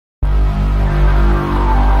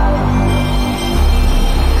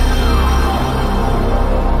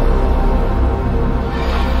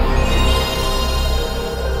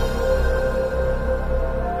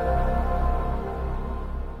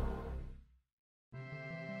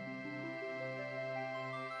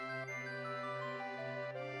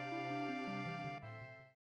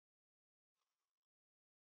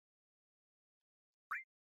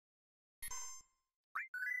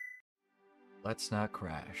Let's not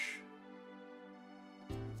crash.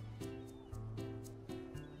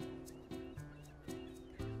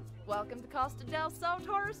 Welcome to Costa Del Sol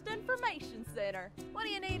Tourist Information Center. What do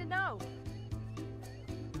you need to know?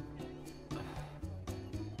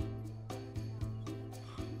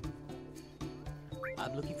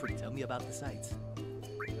 I'm looking for tell me about the sites.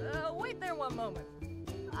 Wait there one moment.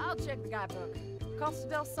 I'll check the guidebook. Costa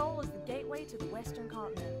del Sol is the gateway to the Western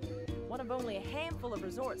continent. One of only a handful of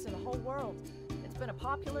resorts in the whole world. It's been a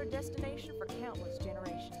popular destination for countless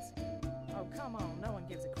generations. Oh, come on, no one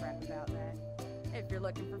gives a crap about that. If you're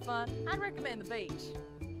looking for fun, I'd recommend the beach.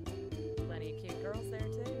 Plenty of cute girls there,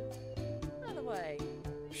 too. By the way...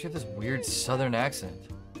 She has this weird southern accent.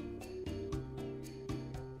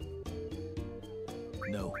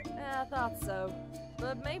 No. I thought so.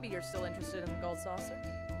 But maybe you're still interested in the Gold Saucer.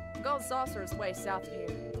 The Gold Saucer is way south of here.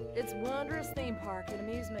 It's a wondrous theme park and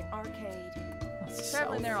amusement arcade.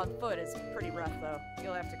 Traveling there on foot is pretty rough, though.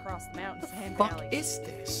 You'll have to cross the mountains and valleys. What is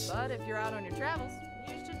this? But if you're out on your travels,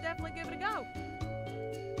 you should definitely give it a go.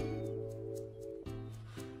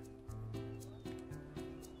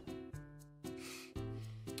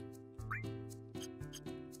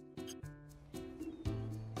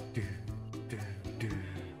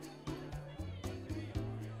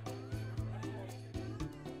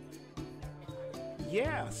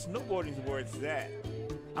 Yeah, snowboarding's where it's at.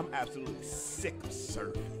 I'm absolutely sick of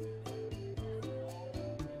surfing.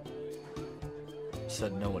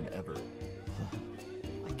 Said no one ever.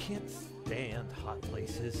 I can't stand hot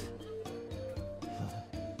places.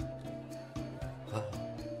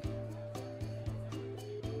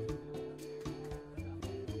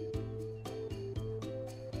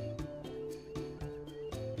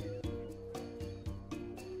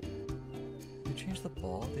 They changed the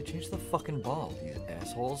ball? They changed the fucking ball, these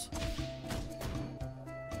assholes.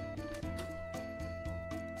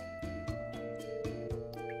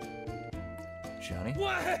 Johnny?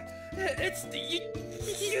 What? It's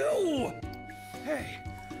you! Hey,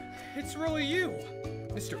 it's really you.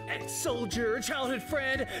 Mr. Ex-soldier, childhood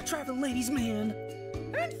friend, traveling ladies man,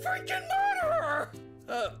 and freaking murderer!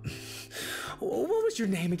 What was your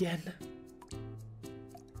name again?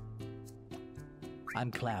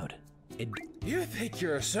 I'm Cloud. You think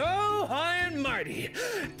you're so high and mighty,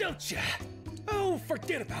 don't ya? Oh,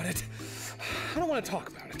 forget about it. I don't want to talk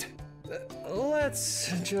about it.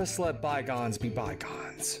 Let's just let bygones be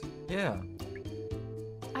bygones. Yeah.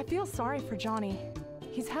 I feel sorry for Johnny.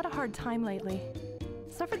 He's had a hard time lately.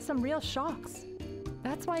 Suffered some real shocks.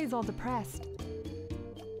 That's why he's all depressed.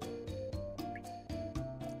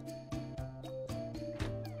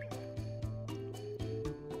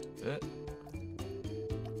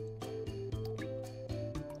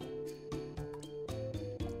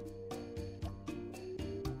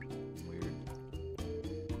 Weird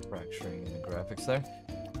fracturing in the graphics there.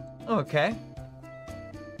 Okay.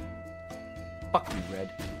 Fuck you, Red.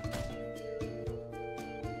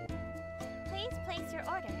 Please place your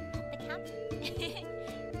order at the counter.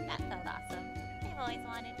 That sounds awesome. I've always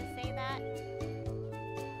wanted to say that.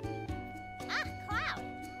 Ah, Cloud!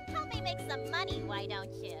 Help me make some money, why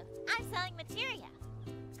don't you? I'm selling materia.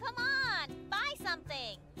 Come on, buy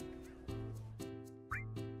something!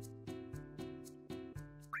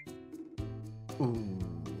 Ooh.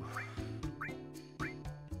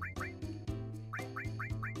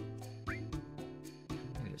 I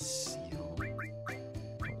need a seal. I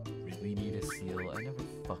really need a seal. I never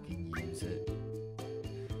fucking use it.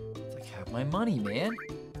 It's like half my money, man.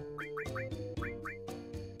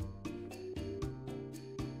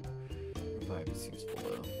 Revive is useful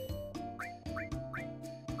though.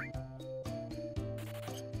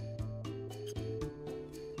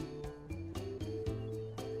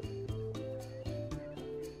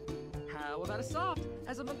 How about a soft?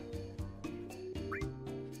 As a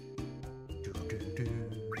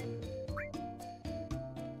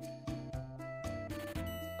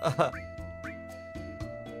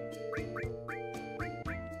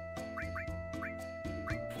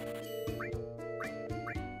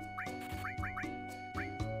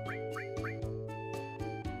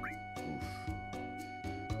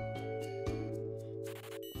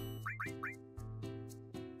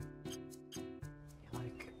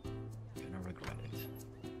Like, gonna regret it.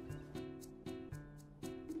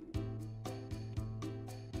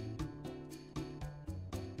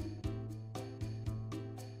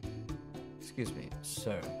 Excuse me,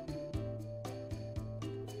 sir.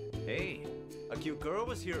 Hey, a cute girl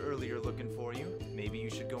was here earlier looking for you. Maybe you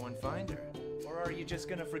should go and find her. Or are you just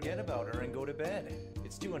gonna forget about her and go to bed?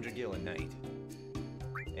 It's 200 gil a night.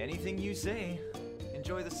 Anything you say.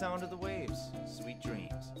 Enjoy the sound of the waves. Sweet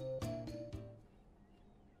dreams.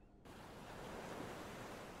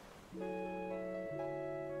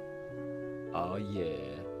 Oh yeah.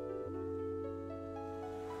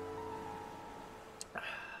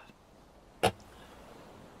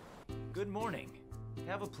 Good morning.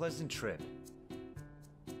 Have a pleasant trip.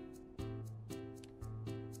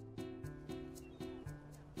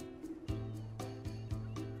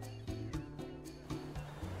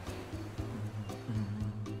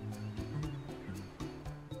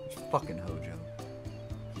 Fucking Hojo.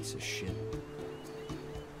 Piece of shit.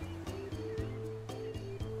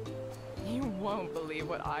 You won't believe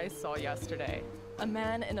what I saw yesterday. A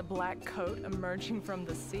man in a black coat emerging from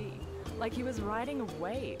the sea, like he was riding a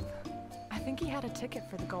wave. I think he had a ticket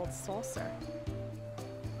for the gold saucer.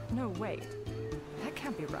 No, wait. That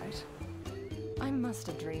can't be right. I must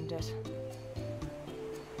have dreamed it.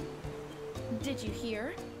 Did you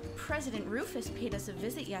hear? President Rufus paid us a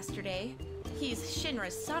visit yesterday. He's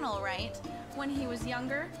Shinra's son, all right. When he was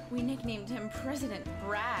younger, we nicknamed him President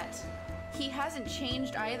Brat. He hasn't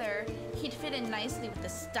changed either. He'd fit in nicely with the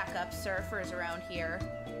stuck-up surfers around here.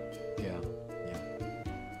 Yeah.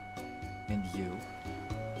 And you?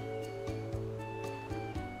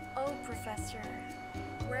 Oh, Professor.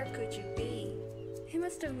 Where could you be? He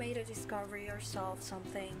must have made a discovery or solved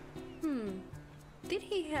something. Did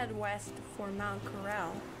he head west for Mount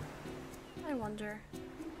Corral? I wonder.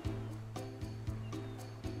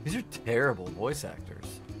 These are terrible voice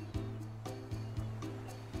actors.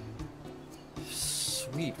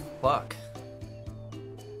 Sweet fuck. There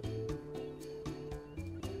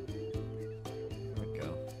we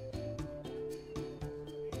go.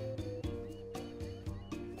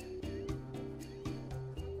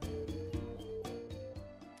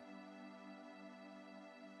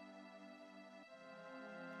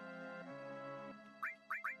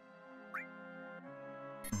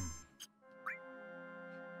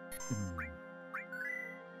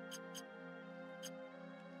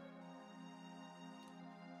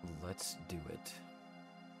 Let's do it.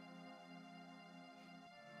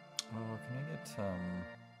 Oh, can I get,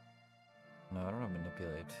 no, I don't have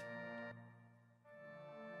manipulate.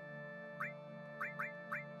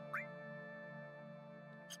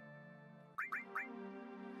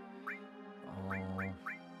 Oh.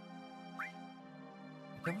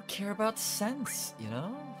 I don't care about sense, you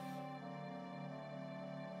know?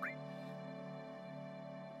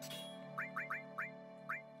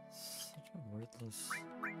 Such a worthless...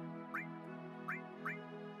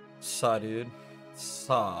 Saw, dude.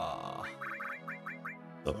 Saw.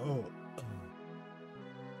 Oh.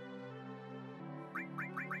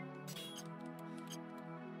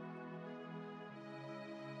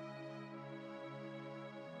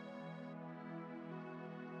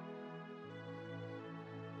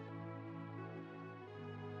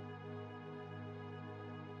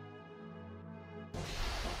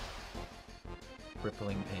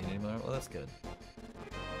 Rippling pain anymore? Well, that's good.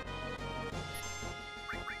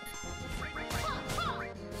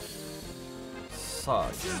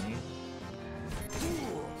 Saw, Jimmy.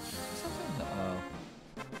 No.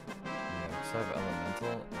 Yeah, because I have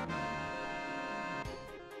elemental.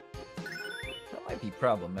 That might be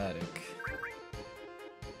problematic.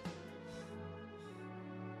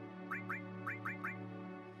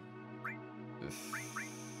 Oof.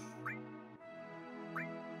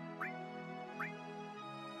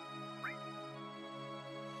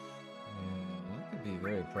 Yeah, that could be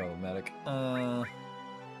very problematic.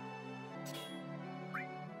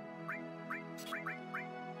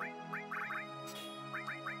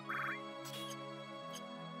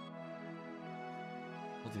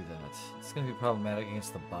 We'll do that. It's gonna be problematic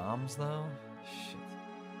against the bombs, though? Shit.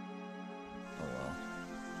 Oh well.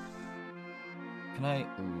 Can I...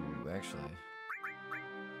 Ooh, actually.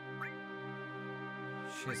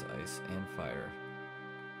 She has ice and fire.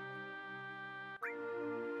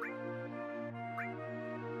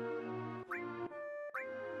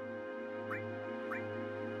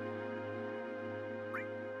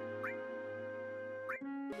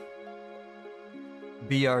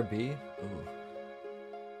 BRB? Ooh.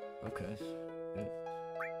 Okay. Good.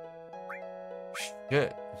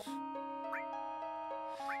 Shit.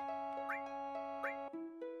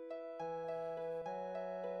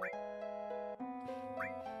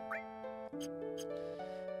 You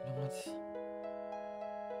know what?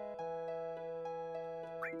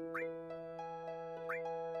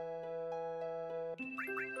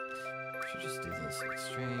 Should just do this.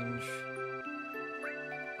 Exchange.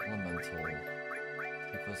 Elemental.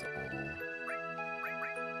 Equals all.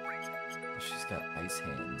 She's got ice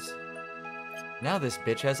hands. Now this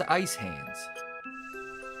bitch has ice hands.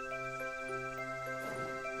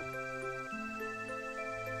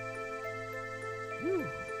 Whew.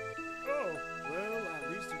 Oh, well,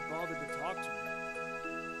 at least you bothered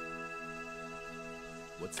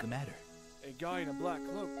What's the matter? A guy in a black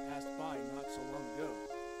cloak passed by not so long ago.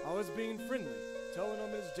 I was being friendly, telling him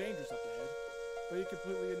it's dangerous up ahead, but he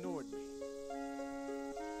completely ignored me.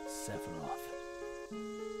 Sephiroth.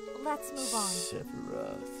 Let's move on.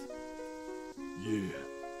 Sephiroth.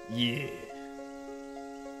 Yeah.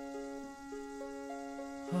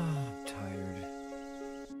 I'm tired.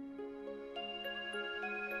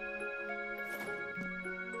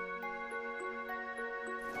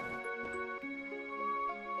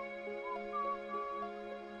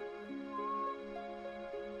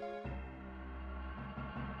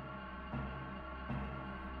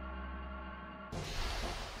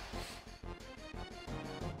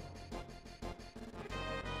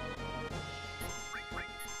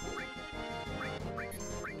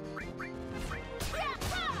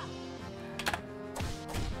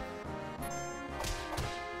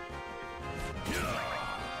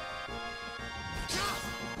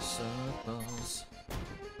 Circles.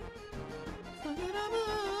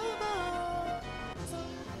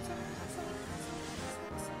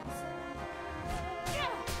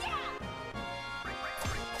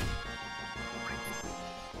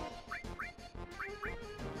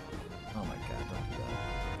 Oh my god, don't do that.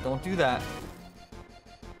 Don't do that.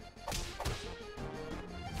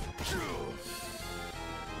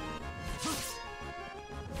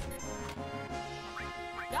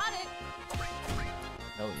 Got it.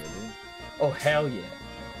 Hell yeah, dude. Oh, hell yeah.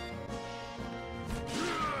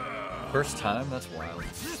 First time? That's wild.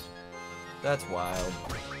 That's wild.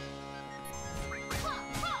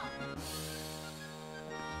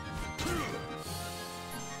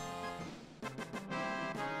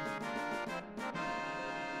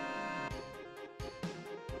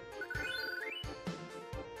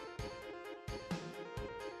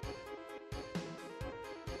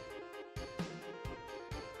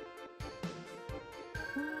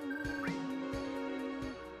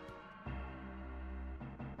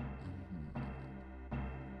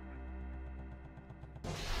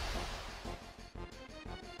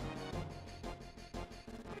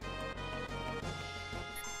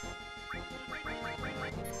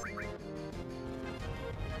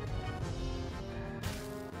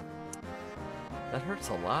 That hurts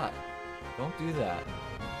a lot. Don't do that.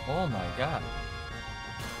 Oh my god.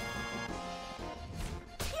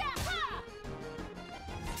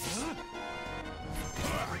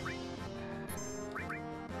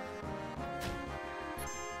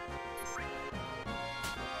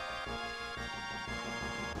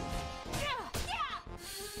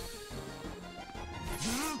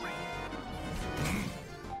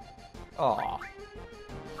 Aw.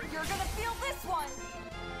 You're gonna feel this one.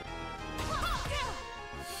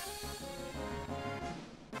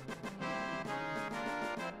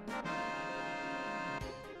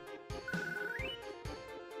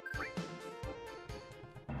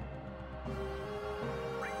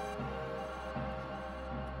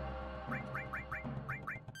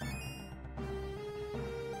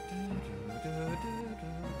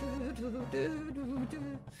 If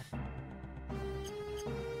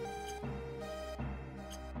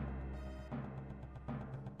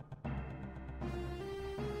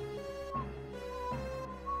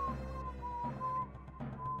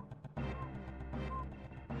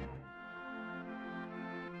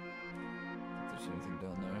there's anything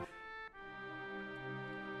down there.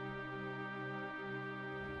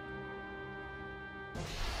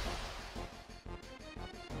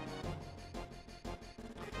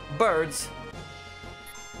 Birds.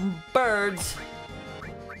 Birds.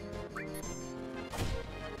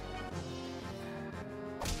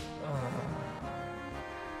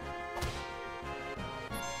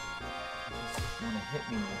 Just wanna hit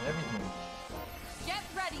me with everything. Get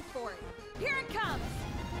ready for it. Here it comes.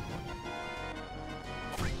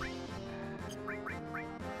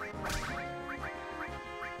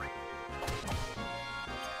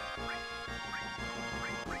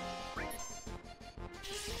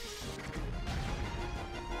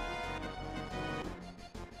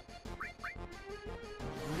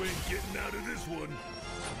 You ain't getting out of this one.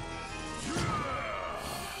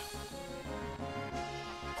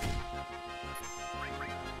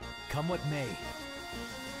 Come what may.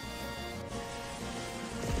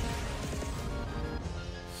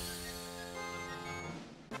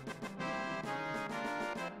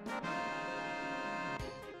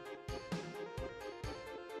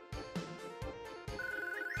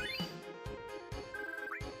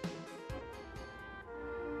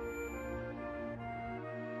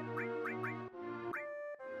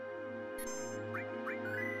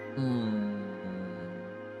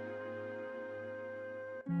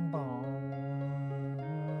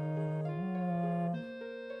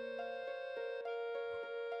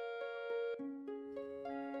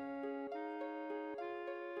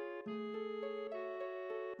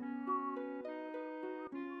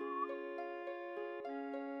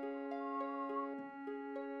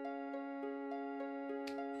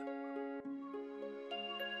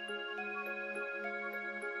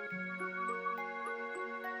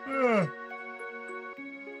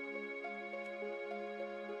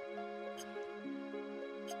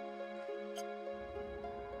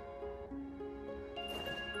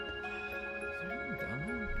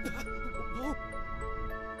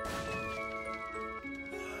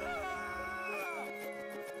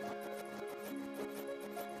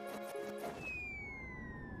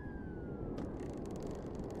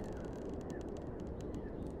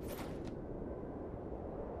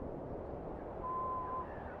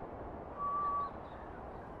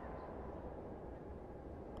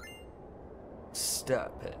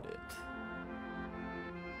 stat pendant.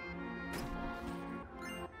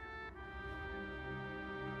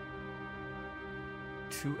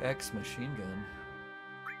 2x machine gun.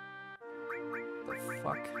 The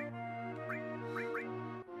fuck?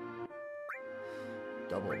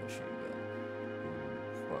 Double machine gun.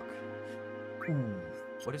 Ooh, fuck. Ooh.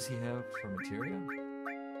 What does he have for materia?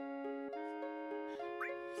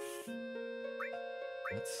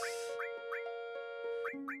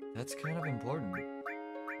 That's kind of important.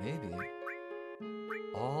 Maybe.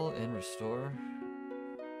 All in restore.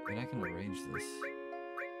 And I can arrange this.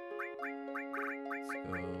 Let's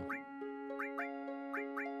go.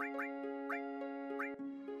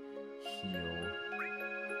 Heal.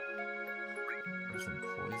 There's some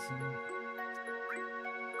poison.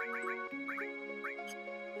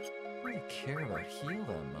 I don't really care about heal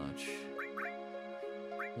that much.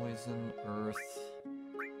 Poison, earth.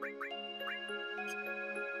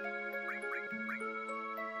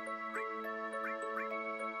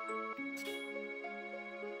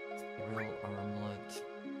 Real armlet.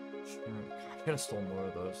 I could have stolen more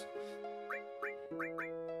of those.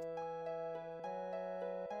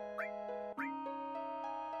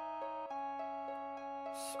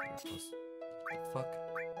 Spirit plus. The fuck?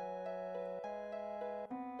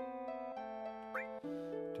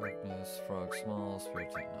 Darkness, frog small, spirit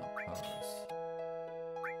take no powers.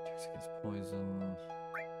 Checks against poison.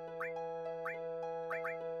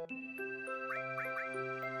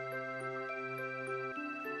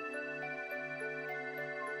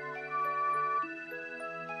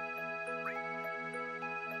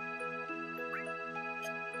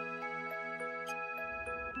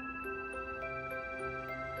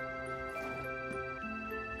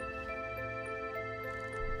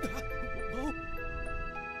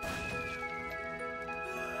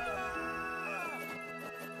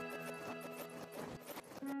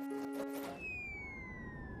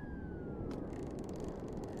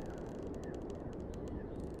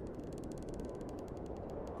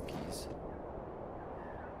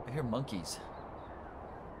 I hear monkeys.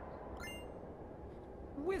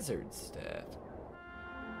 Wizard staff.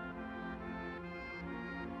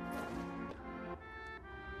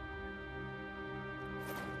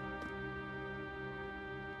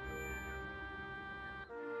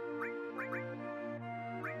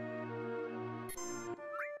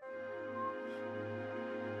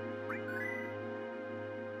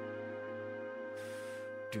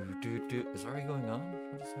 Is already going on?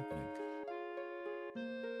 What is happening?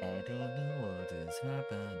 I don't know what is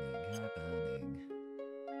happening.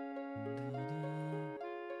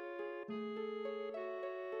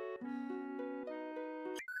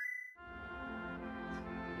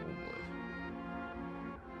 Oh boy.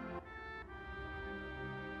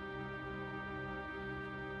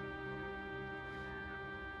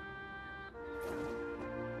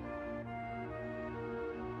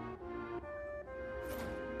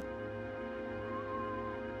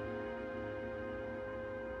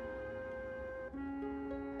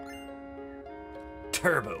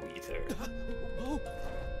 Turbo ether.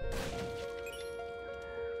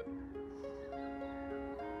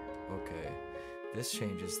 Okay, this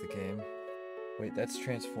changes the game. Wait, that's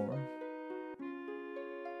transform?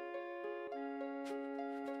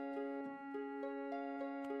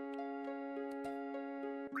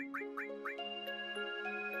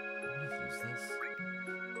 I'm gonna use this.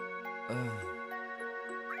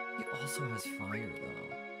 He also has fire though.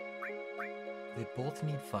 They both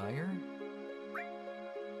need fire?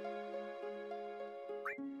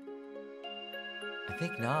 I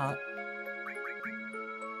think not.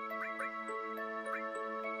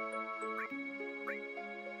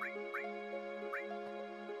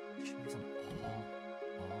 She has an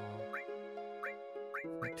all.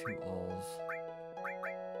 Got two alls.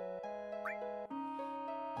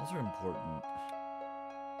 Alls are important.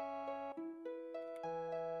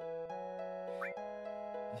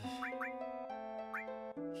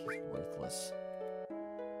 He's worthless.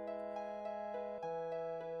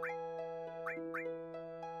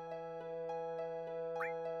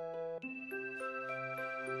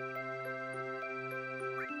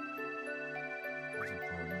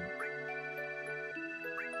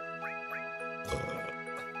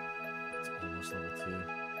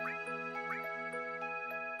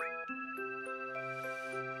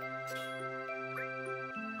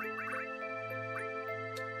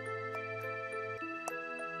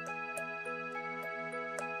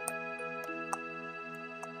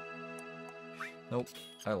 Nope,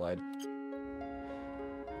 I lied.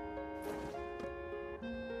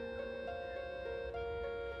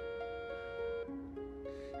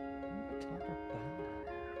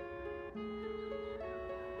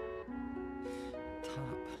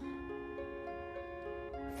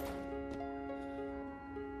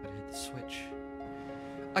 switch.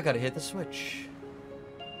 I gotta hit the switch.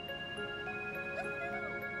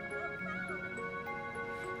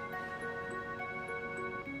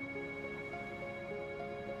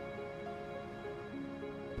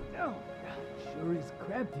 Oh, sure is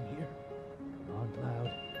cramped in here. Come on, Cloud.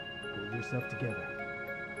 Pull yourself together.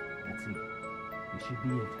 Let's see. This should be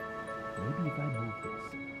it. Maybe if I move this.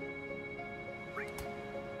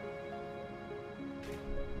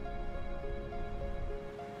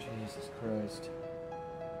 Jesus Christ.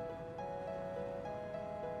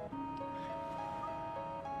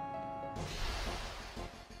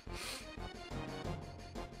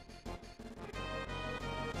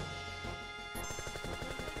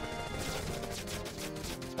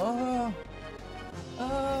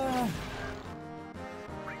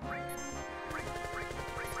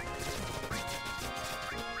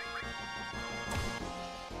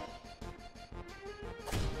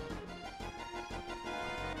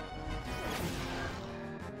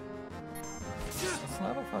 It's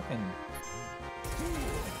not a fucking...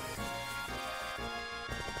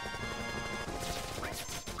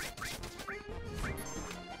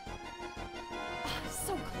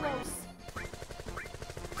 So close.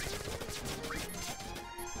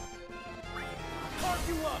 Carve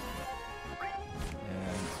you up!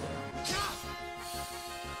 Yeah,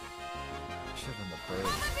 should've done the bird.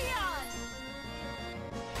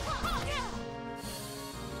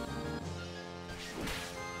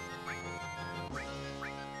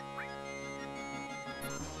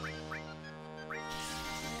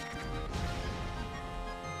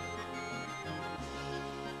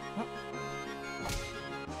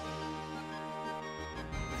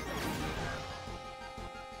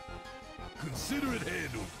 Consider it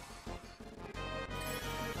handled.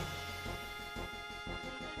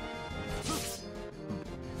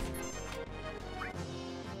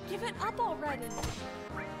 Give it up already. I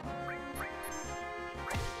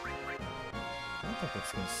don't think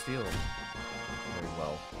it's gonna steal very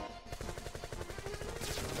well.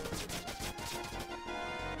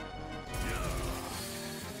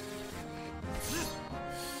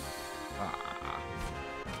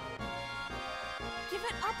 Give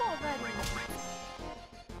it up already.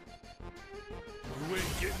 You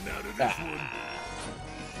ain't getting out of this one.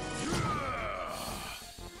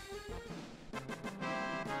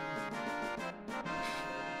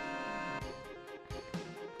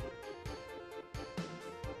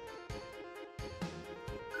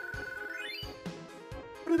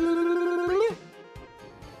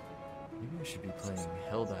 Maybe I should be playing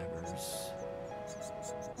Helldivers.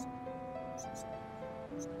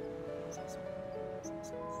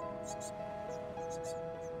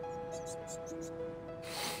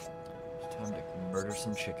 It's time to murder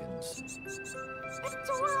some chickens.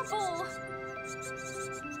 Adorable.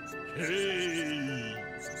 Hey!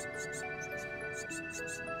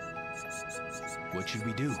 What should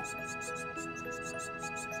we do?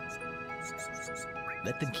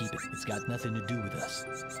 Let them keep it. It's got nothing to do with us.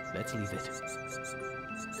 Let's leave it.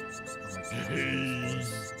 Hey!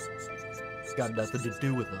 It's got nothing to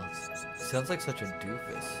do with us. Sounds like such a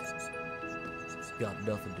doofus. It's got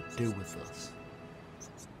nothing to do with us.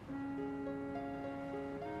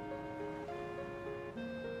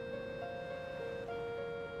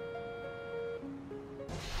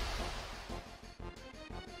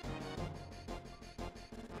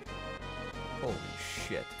 Holy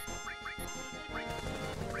shit.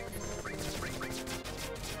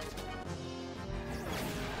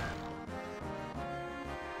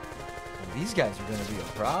 Well, these guys are gonna be a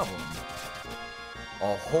problem.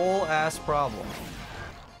 A whole ass problem.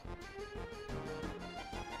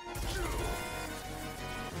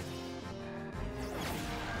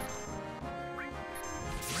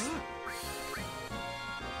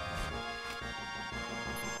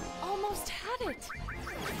 Almost had it.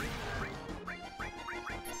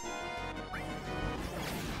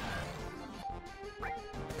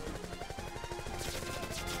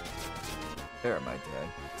 There, my dad.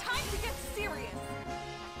 Time to get serious.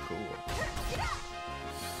 Cool.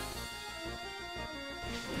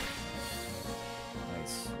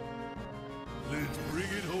 Nice. Let's bring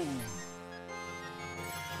it home.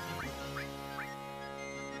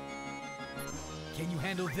 Can you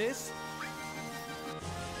handle this?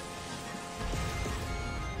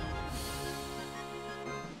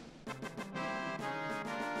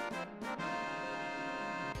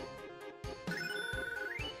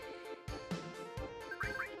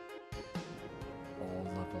 All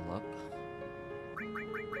level up.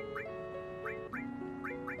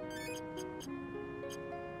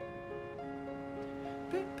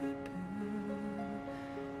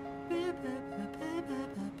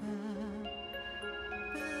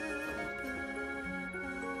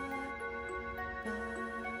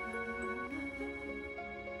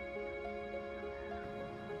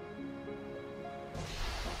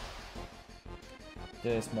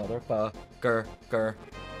 this motherfucker. Oh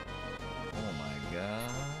my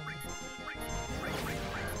god.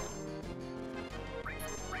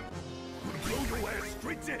 Blow your ass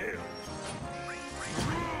straight to hell.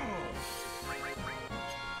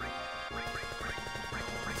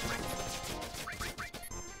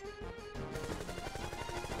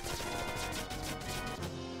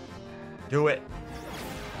 Do it.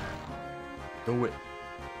 Do it.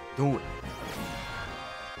 Do it.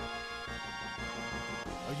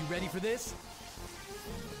 Are you ready for this?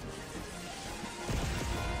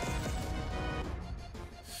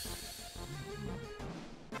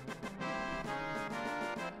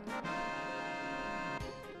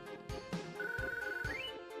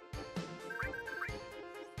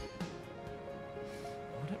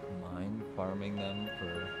 I wouldn't mind farming them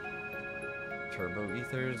for turbo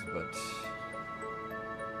ethers, but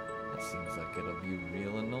that seems like it'll be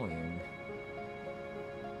real annoying.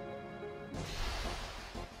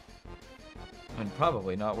 And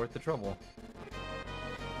probably not worth the trouble.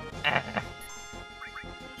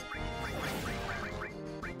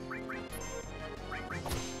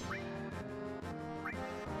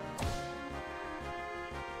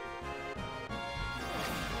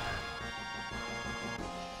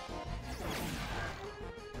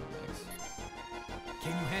 Can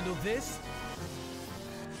you handle this?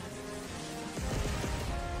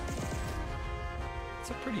 It's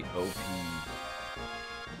a pretty OP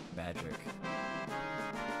magic.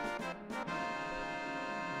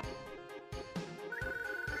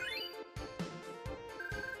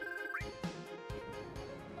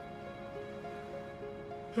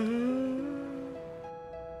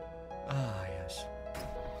 Ah, yes.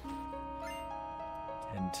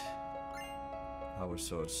 And power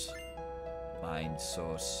source. Mind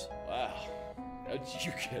source. Wow, how'd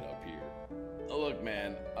you get up here? Look,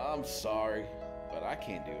 man, I'm sorry, but I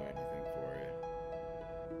can't do anything for you.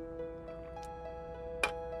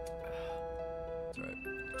 It's alright.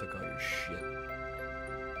 I took all your shit.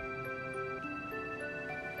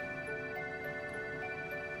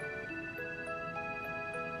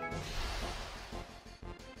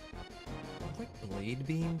 Quick blade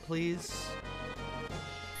beam, please.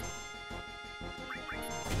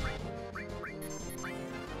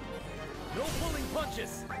 No pulling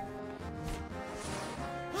punches.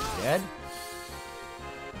 Dead?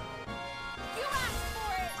 You asked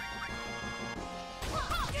for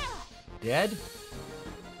it! Dead?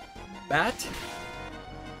 Bat?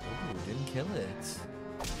 Ooh, didn't kill it.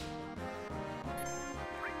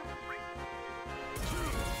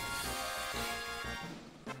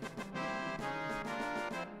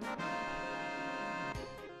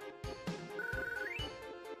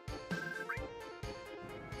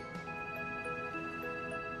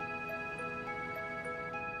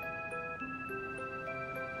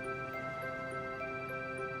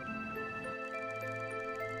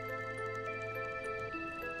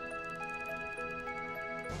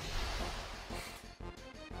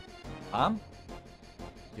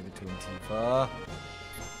 Give it to him, Tifa.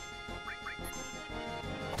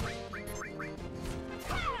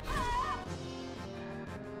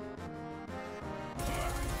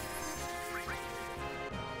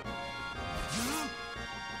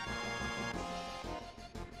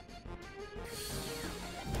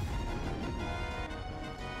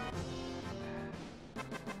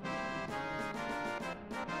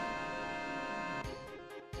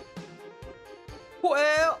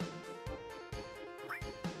 Well,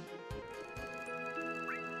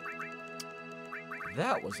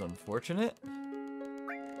 that was unfortunate.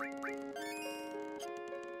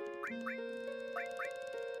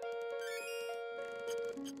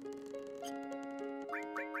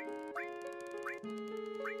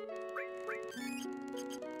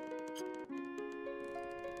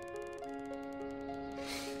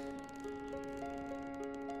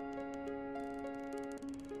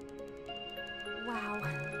 Wow,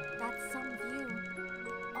 that's some view.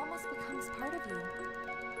 Almost becomes part of you.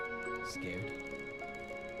 Scared?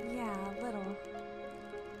 Yeah, a little.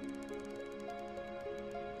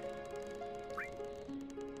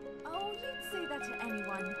 Oh, you'd say that to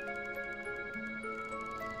anyone.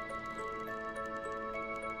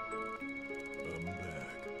 I'm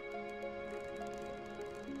back.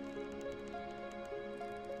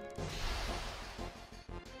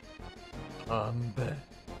 I'm back.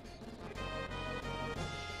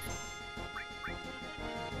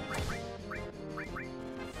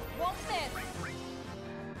 Won't miss!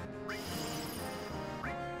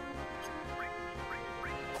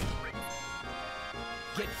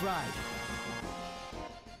 Get fried.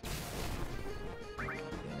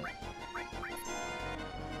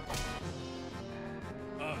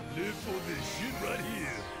 I live for this. this shit right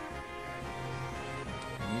here.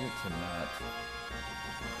 I need it to not.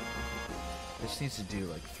 This needs to do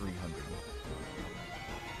like 300.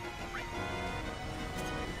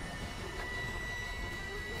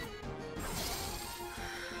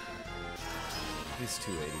 These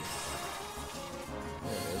 280s.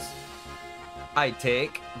 There it is. I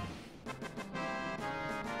take.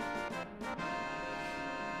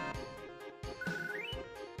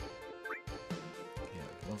 Yeah,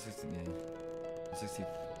 160. Yeah. 165.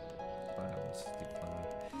 165.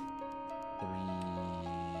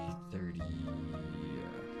 330.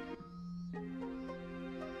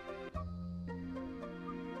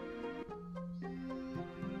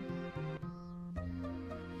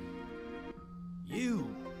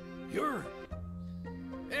 You're...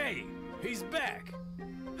 Hey, he's back.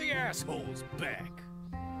 The asshole's back.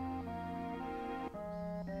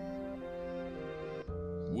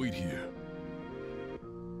 Wait here.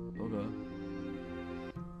 Okay.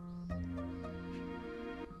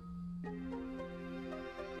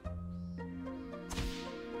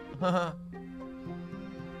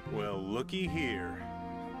 Well, looky here.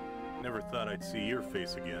 Never thought I'd see your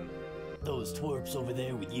face again. Those twerps over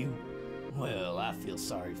there with you? Well, I feel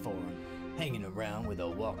sorry for them, hanging around with a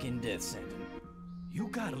walking death sentence. You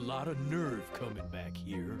got a lot of nerve coming back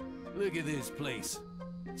here. Look at this place.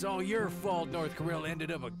 It's all your fault North Corel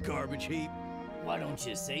ended up a garbage heap. Why don't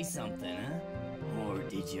you say something, huh? Or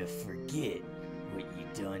did you forget what you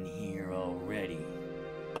done here already?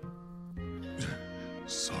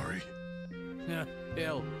 Sorry.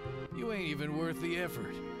 Hell, you ain't even worth the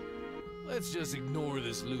effort. Let's just ignore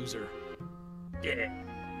this loser. Yeah.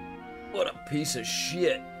 What a piece of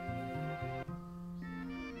shit.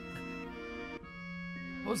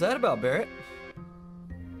 What was that about, Barret?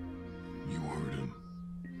 You heard him.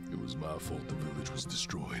 It was my fault the village was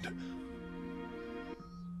destroyed.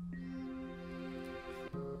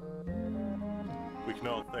 We can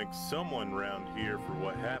all thank someone round here for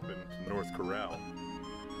what happened to North Corral.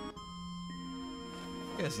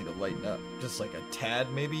 You guys need to lighten up. Just like a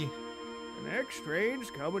tad, maybe? The next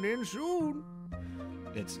train's coming in soon.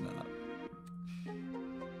 It's not.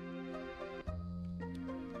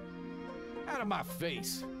 Out of my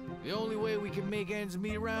face. The only way we can make ends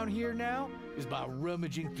meet around here now is by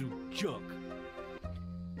rummaging through junk.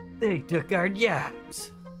 They took our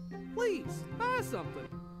jobs. Please, buy something.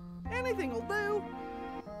 Anything'll do.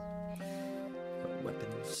 Got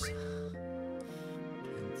weapons.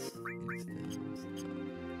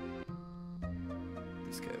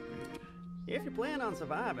 This guy over here. If you plan on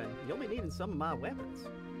surviving, you'll be needing some of my weapons.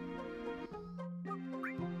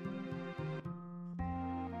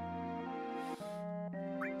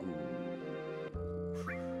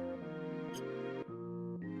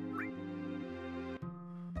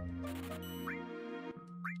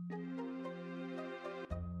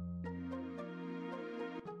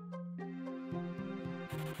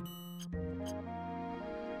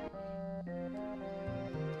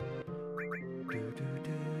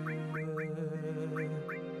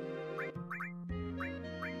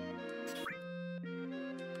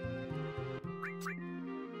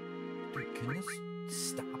 Dude, can this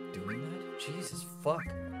stop doing that? Jesus fuck.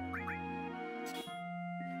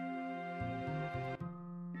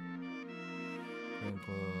 Grand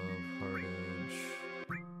Club, Hard Edge.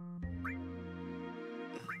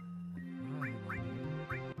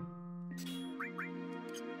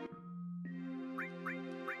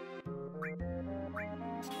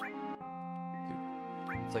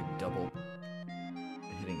 Dude, it's like double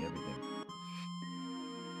hitting everything.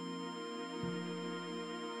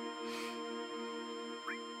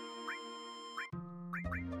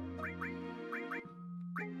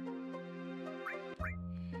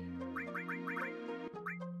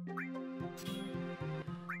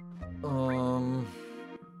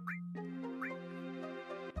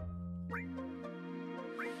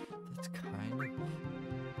 That's kind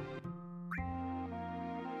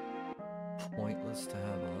of pointless to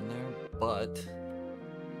have on there, but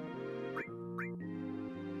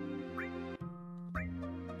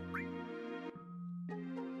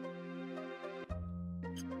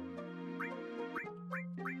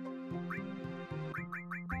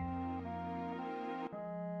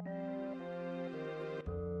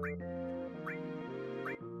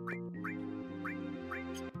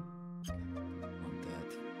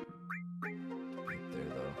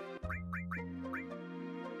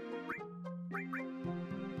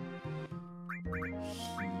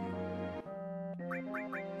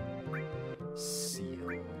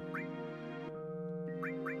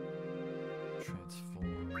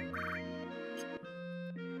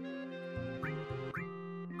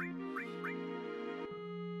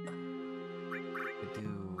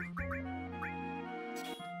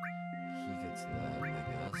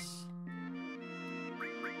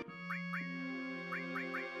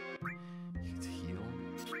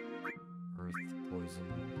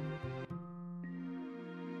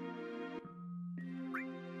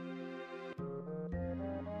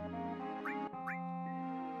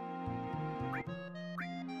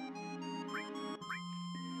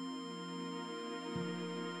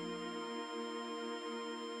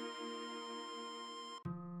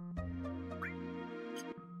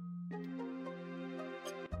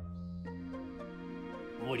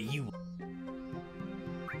What do you...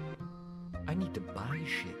 I need to buy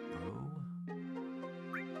shit, bro.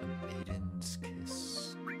 A maiden's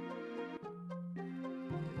kiss.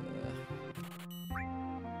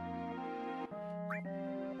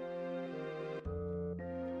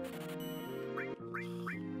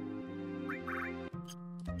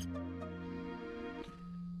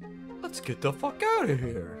 Let's get the fuck out of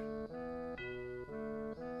here.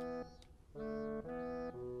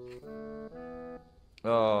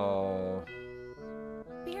 Oh.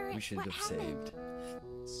 Barret, We should have saved.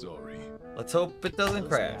 Sorry. Let's hope it doesn't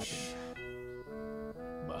crash.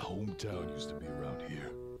 My hometown used to be around here.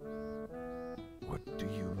 What do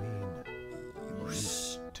you mean,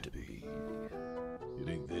 used to be? It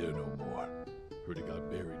ain't there no more. Heard it got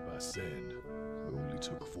buried by sand. It only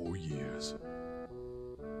took 4 years.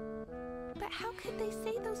 But how could they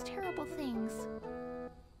say those terrible things?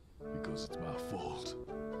 Because it's my fault.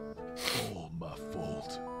 All my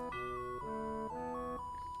fault.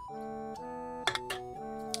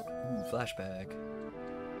 Ooh, flashback.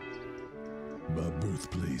 My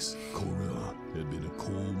birthplace, Corella, had been a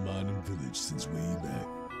coal mining village since way back.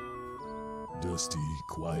 Dusty,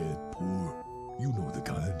 quiet, poor. You know the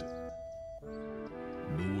kind.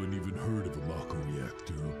 No one even heard of a Mako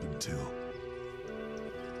reactor up until...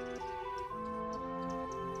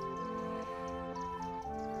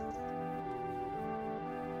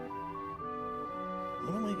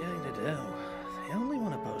 What am I going to do? The only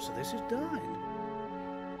one opposed to this has died.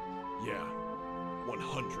 Yeah,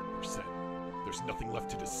 100%. There's nothing left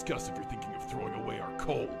to discuss if you're thinking of throwing away our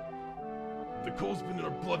coal. The coal's been in our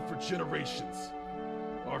blood for generations.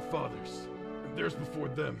 Our fathers, and theirs before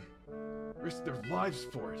them, risked their lives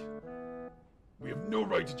for it. We have no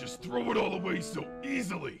right to just throw it all away so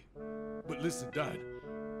easily. But listen, Dad,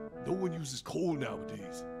 no one uses coal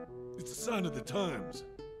nowadays. It's a sign of the times.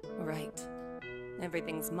 Right.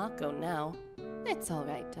 Everything's Mako now. It's all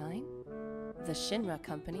right, darling. The Shinra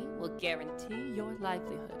Company will guarantee your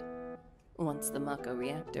livelihood once the Mako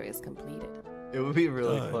reactor is completed. It would be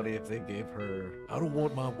really funny if they gave her. I don't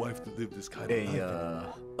want my wife to live this kind of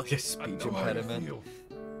life. Like a speech impediment.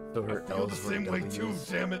 So her I feel the L's were same way too, W's.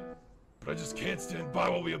 damn it. But I just can't stand by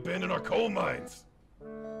while we abandon our coal mines.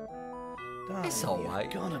 It's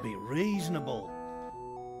alright. You've gotta be reasonable.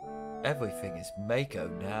 Everything is Mako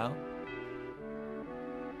now.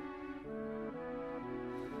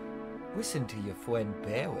 Listen to your friend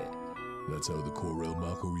Barret. That's how the Corel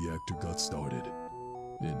Mako reactor got started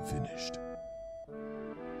and finished.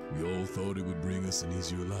 We all thought it would bring us an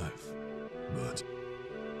easier life, but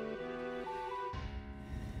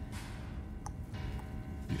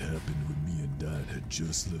it happened when me and Dad had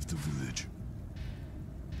just left the village.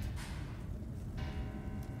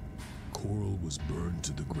 Coral was burned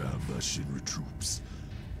to the ground by Shinra troops.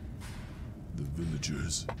 The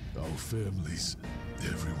villagers, our families,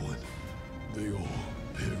 everyone, they all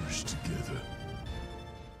perished together.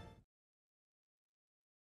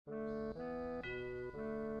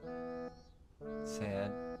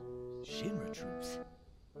 Sad. Shinra troops?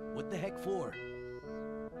 What the heck for?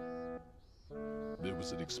 There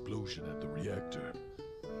was an explosion at the reactor.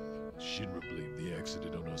 Shinra blamed the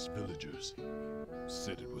accident on us villagers.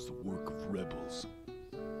 Said it was the work of rebels.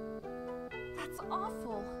 That's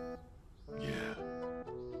awful. Yeah,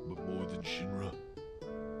 but more than Shinra,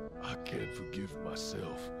 I can't forgive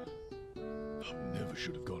myself. I never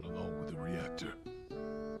should have gone along with the reactor.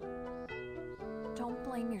 Don't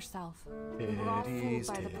blame yourself. We were all fooled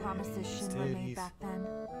by the promises Shinra made back then.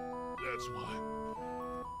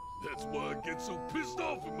 That's why I get so pissed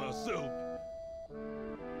off at myself.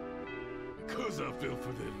 Because I fell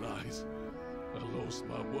for their lies. I lost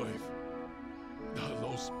my wife. I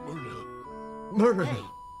lost Myrna. Hey,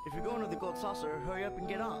 if you're going to the Gold Saucer, hurry up and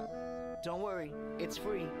get on. Don't worry, it's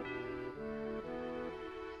free.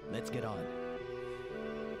 Let's get on.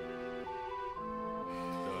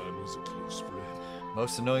 Don was a close friend.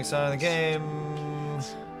 Most annoying sound in the game.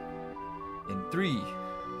 In 3,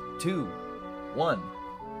 2, 1.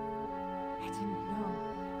 I didn't know.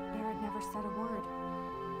 Barret never said a word.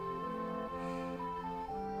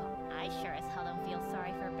 Well, I sure as hell don't feel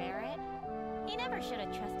sorry for Barret. He never should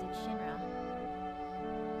have trusted Shinra.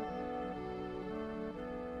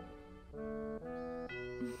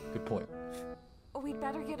 Good point. We'd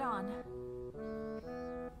better get on.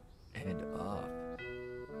 And off.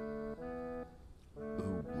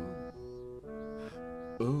 Ooh,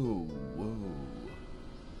 woo. Ooh, woo.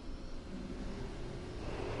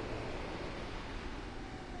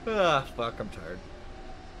 Ah, fuck, I'm tired.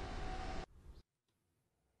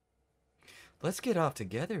 Let's get off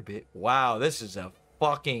together, bit. Wow, this is a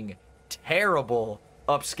fucking terrible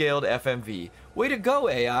upscaled FMV. Way to go,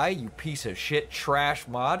 AI, you piece of shit trash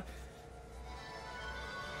mod.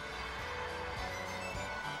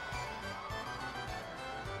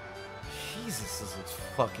 Jesus, this looks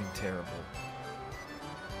fucking terrible.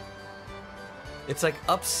 It's like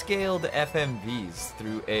upscaled FMVs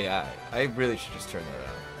through AI. I really should just turn that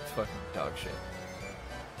on. It's fucking dog shit.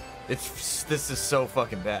 This is so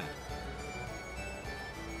fucking bad.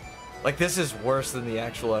 Like, this is worse than the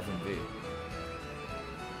actual FMV.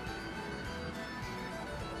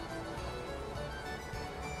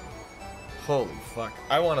 Holy fuck.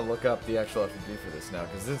 I want to look up the actual FMV for this now,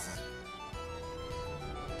 because this is...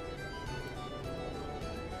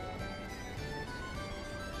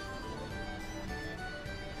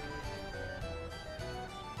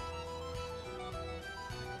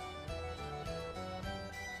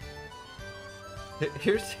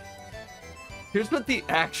 Here's what the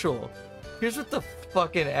actual... Here's what the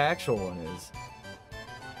fucking actual one is.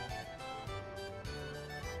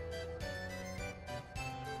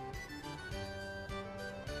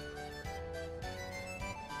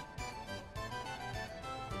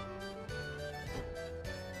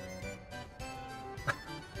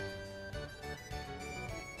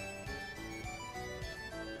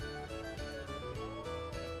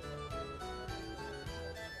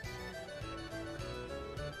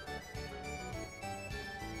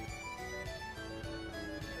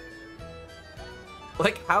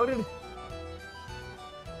 Like, how did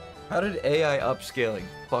AI upscaling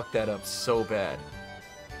fuck that up so bad?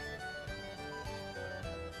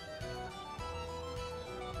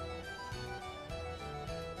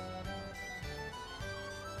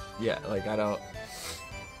 Yeah, like, I don't...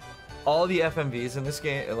 All the FMVs in this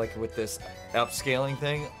game, like, with this upscaling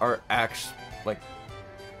thing, are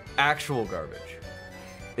actual garbage.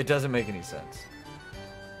 It doesn't make any sense.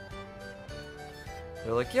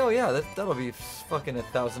 They're like, yo, yeah, that'll be fucking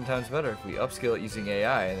 1,000 times better if we upscale it using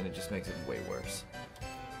AI, and then it just makes it way worse.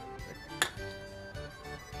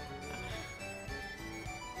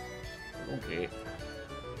 Okay.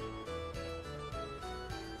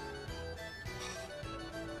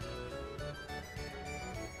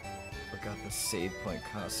 Forgot the save point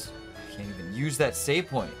costs. I can't even use that save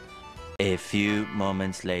point. A few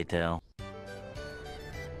moments later.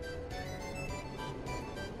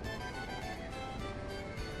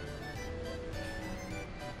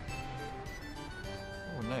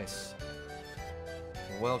 Nice.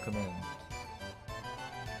 Welcome in.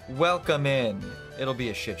 Welcome in. It'll be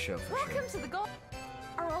a shit show for sure. Welcome to the gold.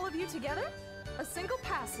 Are all of you together? A single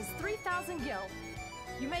pass is 3,000 gil.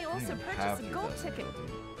 You may also purchase a gold ticket.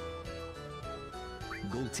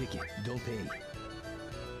 Gold ticket, don't pay.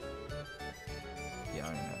 Yeah,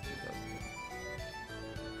 I don't have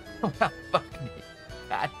 2,000 gil. Fuck me.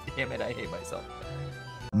 God damn it, I hate myself.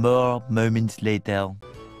 More moments later.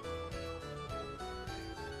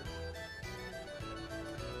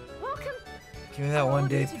 Give me that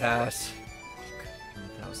one-day pass. Give me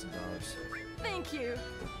 $1,000. Thank you.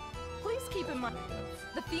 Please keep in mind,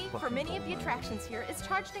 the fee for many of the attractions here is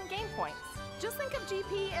charged in game points. Just think of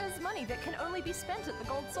GP as money that can only be spent at the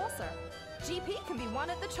Gold Saucer. GP can be won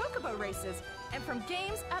at the Chocobo races and from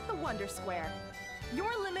games at the Wonder Square.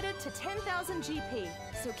 You're limited to 10,000 GP,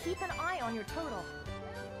 so keep an eye on your total.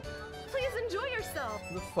 Please enjoy yourself.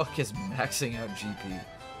 Who the fuck is maxing out GP?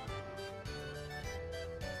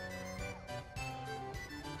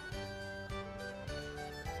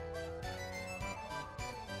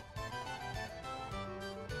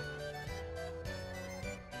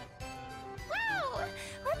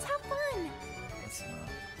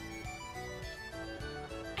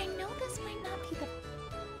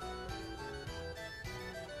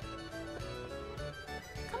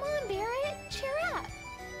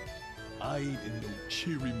 I ain't in no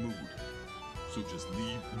cheery mood, so just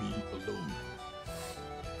leave me alone.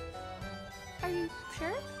 Are you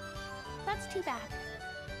sure? That's too bad.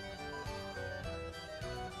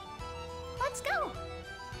 Let's go!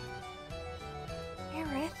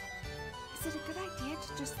 Aerith, is it a good idea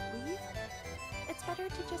to just leave? It's better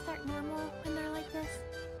to just act normal when they're like this.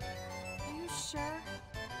 Are you sure?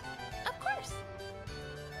 Of course!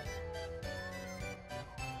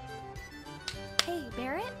 Hey,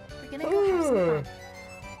 Barret, we're gonna go have some fun.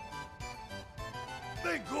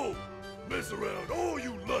 Then go! Mess around all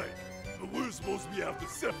you like, but we're supposed to be after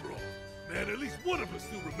Sephiroth. Man, at least one of us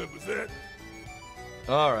still remembers that.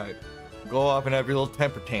 Alright. Go off and have your little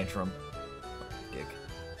temper tantrum. Dick.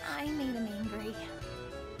 I made him angry.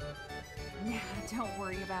 Nah, don't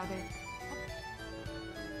worry about it.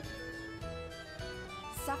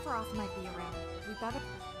 Sephiroth might be around. We better...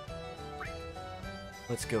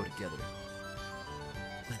 Let's go together.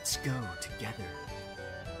 Let's go together.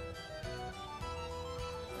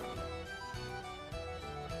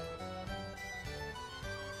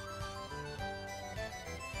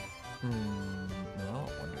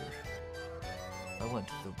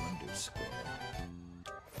 onto the Wonder Square.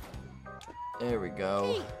 There we go.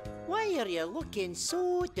 Hey, why are you looking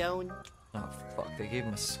so down? Oh fuck, they gave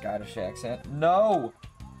him a Scottish accent. No!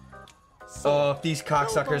 Oh, if these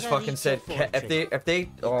cocksuckers fucking said if they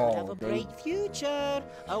have a bright future,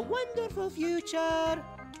 a wonderful future.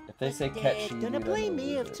 If they say cat Chibi, don't blame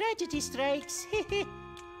me if tragedy strikes.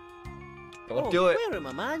 Don't do it. Where are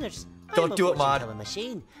my manners? Don't do it, Mod. I'm a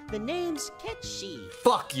machine. The name's Ketchi.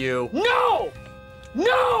 Fuck you. No!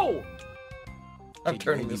 No! I'm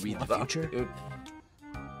turning this read the mod off, future. dude.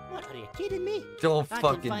 What, are you kidding me? Don't I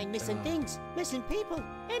fucking- can find missing things, missing people,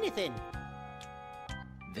 anything.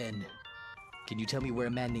 Then, can you tell me where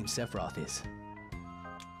a man named Sephiroth is?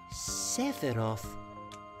 Sephiroth.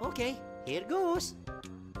 Okay, here goes.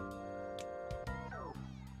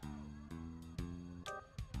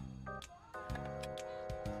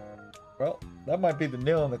 Well, that might be the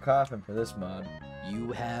nail in the coffin for this mod.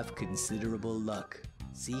 You have considerable luck.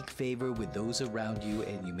 Seek favor with those around you,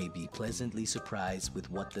 and you may be pleasantly surprised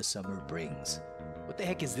with what the summer brings. What the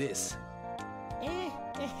heck is this?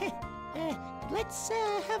 Let's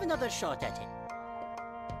have another shot at it.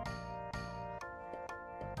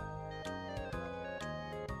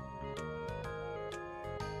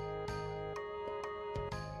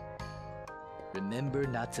 Remember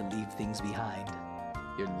not to leave things behind.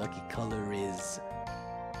 Your lucky color is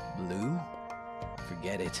blue?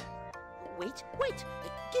 Forget it. Wait,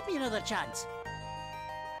 give me another chance.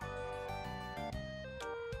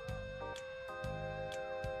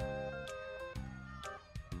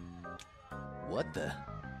 What the?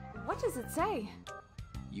 What does it say?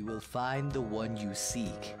 You will find the one you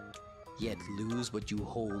seek, yet lose what you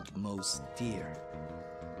hold most dear.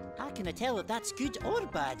 How can I tell if that's good or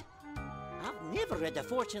bad? I've never read a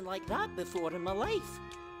fortune like that before in my life.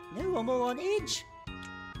 Now I'm all on edge.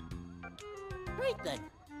 Right then,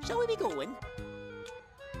 shall we be going?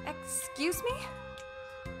 Excuse me?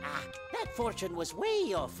 Ah, that fortune was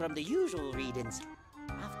way off from the usual readings.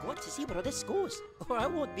 I've got to see where this goes, or I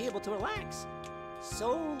won't be able to relax.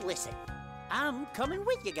 So listen, I'm coming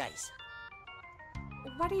with you guys.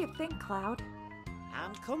 What do you think, Cloud?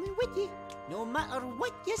 I'm coming with you, no matter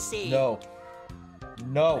what you say. No.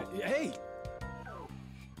 No. Hey!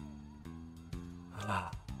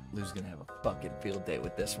 Lou's gonna have a fucking field day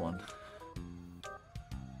with this one.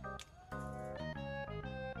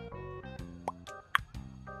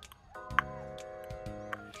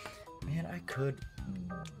 Man, I could...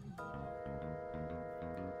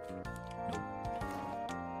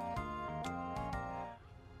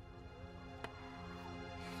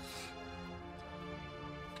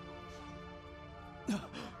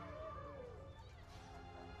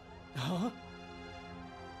 Huh?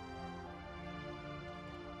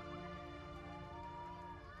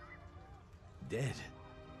 Dead.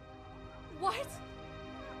 What?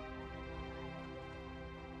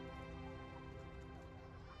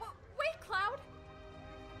 Wait, Cloud!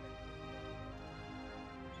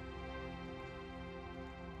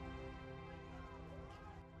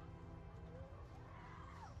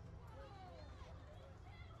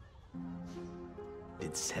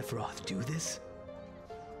 Did Sephiroth do this?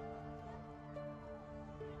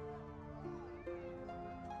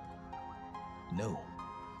 No.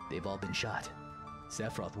 They've all been shot.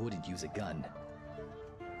 Sephiroth wouldn't use a gun.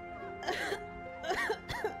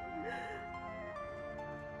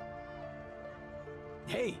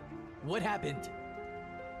 Hey! What happened?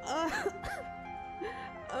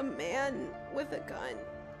 A man with a gun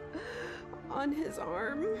on his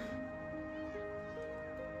arm.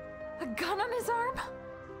 A gun on his arm?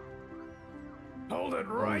 Hold it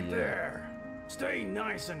right there. Stay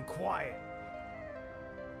nice and quiet.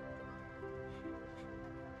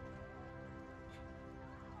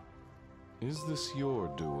 Is this your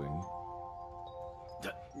doing?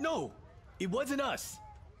 No! It wasn't us!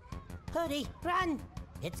 Hurry, run!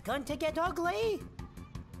 It's going to get ugly!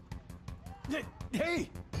 Hey!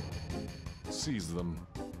 Seize them.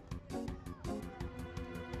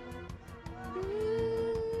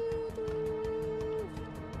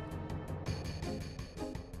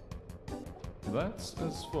 That's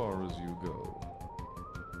as far as you go.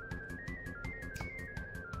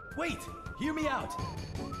 Wait! Hear me out!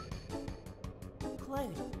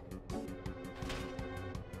 Cloud.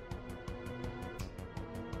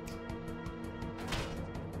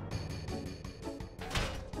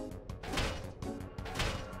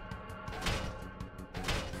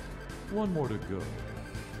 One more to go.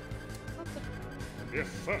 Yes,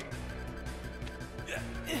 sir.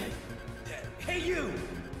 Hey, you!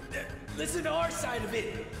 Listen to our side of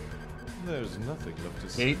it! There's nothing left to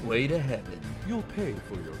say. Gateway to heaven. You'll pay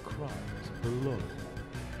for your crimes below.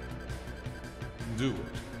 do it.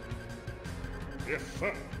 Yes,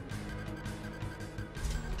 sir.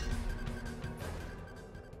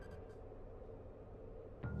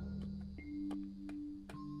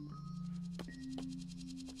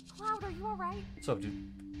 Cloud, are you alright? What's up, dude?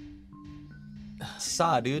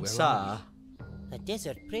 Saw, dude, saw. A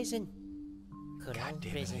desert prison. Corral God damn it,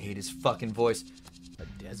 I prison. hate his fucking voice. A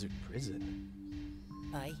desert prison?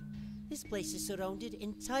 Aye. This place is surrounded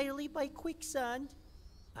entirely by quicksand.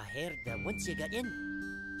 I heard that once you get in,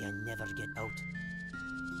 you never get out.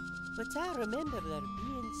 But I remember there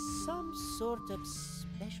being some sort of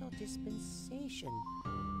special dispensation.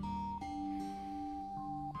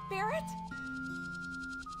 Barret?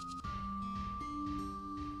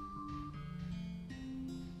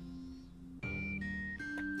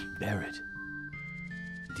 Barret,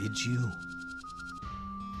 did you?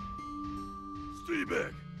 Stay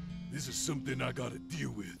back. This is something I gotta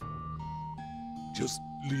deal with. Just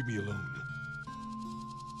leave me alone.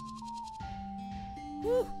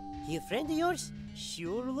 Whew, you a friend of yours?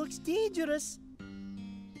 Sure looks dangerous.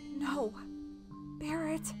 No.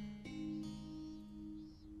 Barret.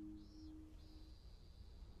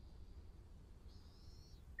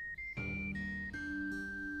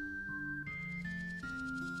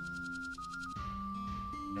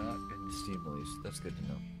 Not in the Steam release. That's good to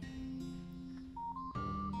know.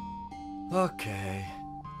 Okay.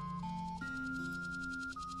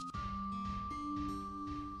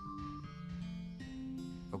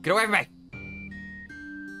 Oh, get away from me!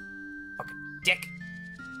 Fucking dick!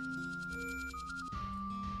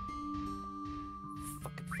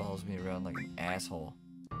 Fucking follows me around like an asshole.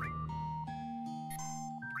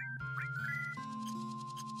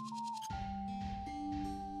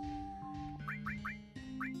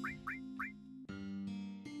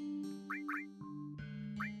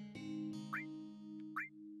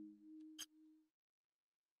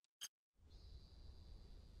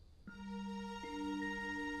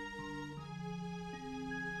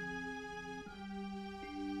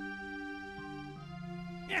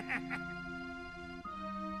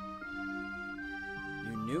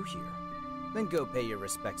 You're new here. Then go pay your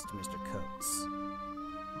respects to Mr. Coates.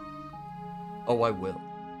 Oh, I will.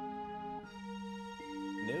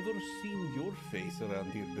 Never seen your face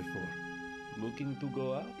around here before. Looking to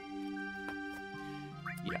go out?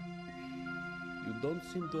 Yeah. You don't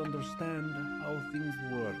seem to understand how things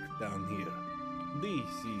work down here.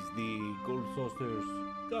 This is the Gold Saucer's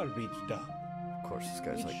garbage dump. Of course, this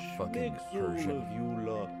guy's like Which fucking makes all Persian. of you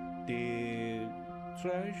lot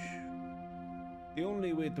trash. The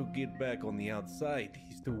only way to get back on the outside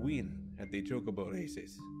is to win at the chocobo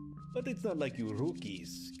races. But it's not like you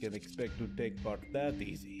rookies can expect to take part that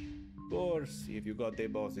easy. Of course, if you got the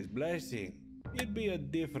boss's blessing, it'd be a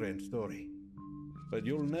different story. But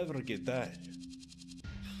you'll never get that.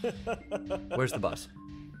 Where's the boss?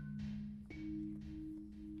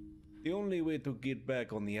 The only way to get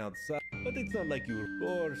back on the outside, but it's not like you, of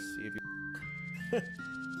course, if you...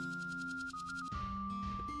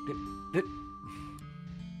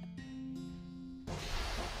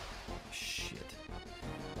 Shit.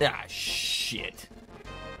 Ah, shit.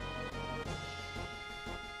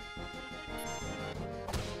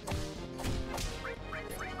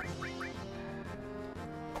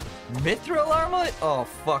 Mithril armlet? Oh,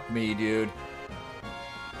 fuck me, dude.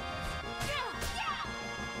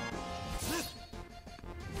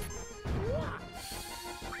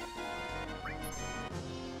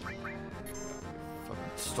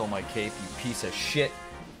 Fucking stole my cape, you piece of shit.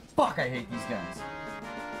 Fuck, I hate these guys.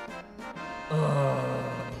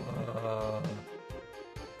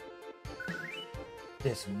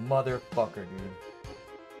 This motherfucker, dude.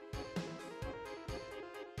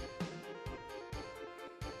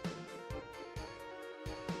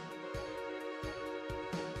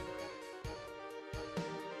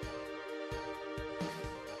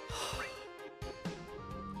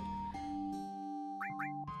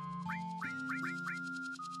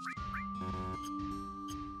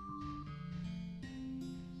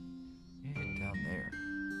 Get down there.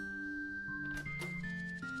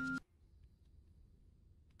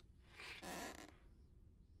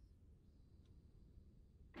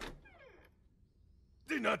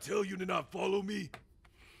 Didn't I tell you to not follow me?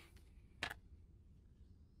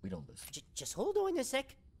 We don't listen. Just hold on a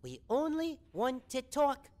sec. We only want to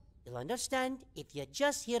talk. You'll understand if you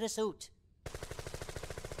just hear us out.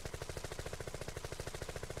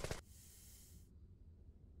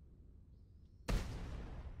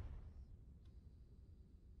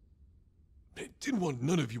 I didn't want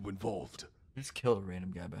none of you involved. Just killed a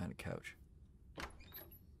random guy behind a couch.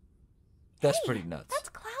 That's Hey, pretty nuts. That's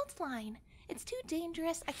Cloud's line. It's too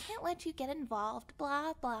dangerous. I can't let you get involved.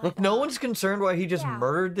 Blah, blah. Look, no one's concerned why he just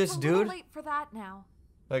murdered this It's a little dude. late for that now.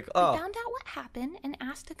 Like, I oh, found out what happened and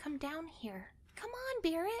asked to come down here. Come on,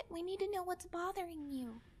 Barret. We need to know what's bothering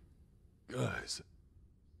you. Guys,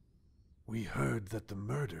 we heard that the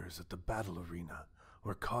murders at the battle arena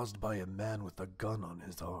were caused by a man with a gun on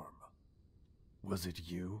his arm. Was it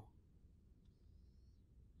you?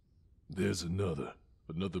 There's another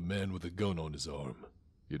man with a gun on his arm.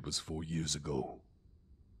 It was 4 years ago.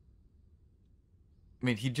 I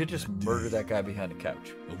mean, he did just murder that guy behind the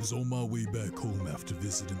couch. I was on my way back home after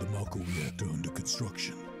visiting the Mako reactor under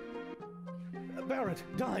construction. Barret,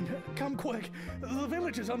 Dine, come quick. The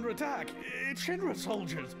village is under attack. It's Shinra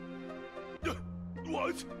soldiers.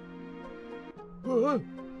 What?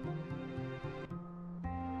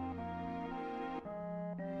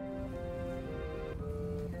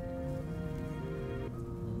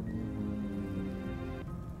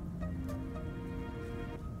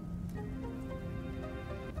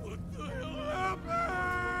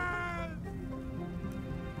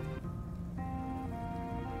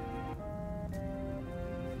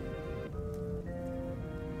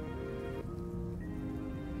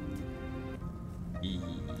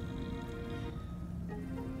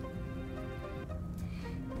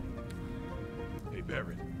 Hey,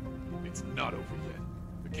 Barret. It's not over yet.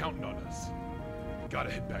 They're counting on us. We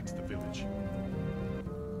gotta head back to the village.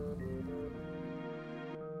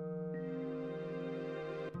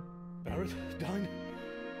 Barret, Dine,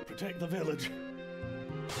 protect the village.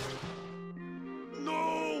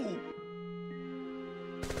 No!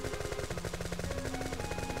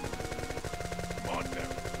 Come on,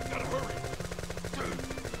 Barret. Gotta hurry.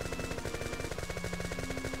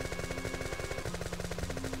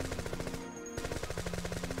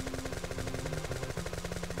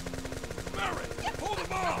 Hold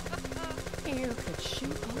him off! You could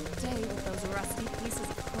shoot all day with those rusty pieces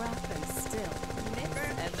of crap and still miss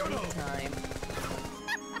every time.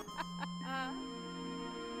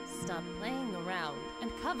 Stop playing around and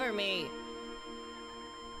cover me.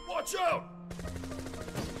 Watch out!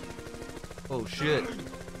 Oh shit. Don't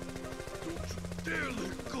you dare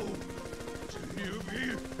let go! Do you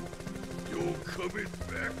hear me? You're coming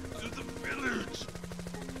back to the village!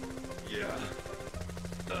 Yeah.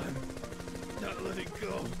 I'm not letting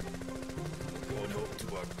go. Going home to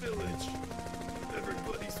our village.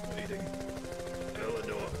 Everybody's waiting.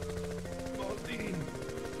 Eleanor, Maudine,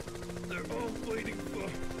 they're all waiting for...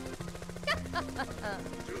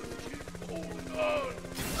 Just keep holding on!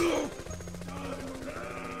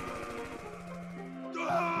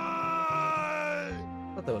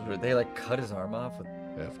 I thought that was weird. They like cut his arm off with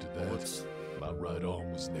After that, my right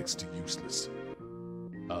arm was next to useless.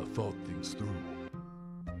 I thought things through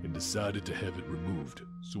and decided to have it removed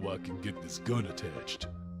so I can get this gun attached.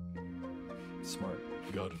 Smart.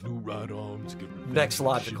 Got a new right arm to get revenge Next on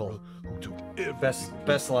logical. Shinra, who took everything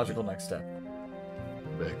Best logical next step.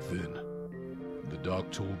 Back then, the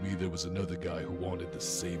doc told me there was another guy who wanted the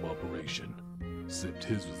same operation, except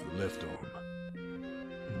his was the left arm.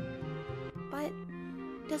 But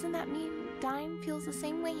doesn't that mean Dime feels the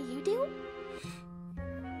same way you do?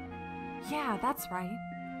 Yeah, that's right.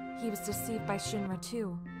 He was deceived by Shinra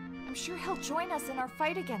too. I'm sure he'll join us in our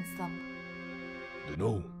fight against them.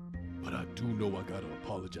 Dunno, but I do know I gotta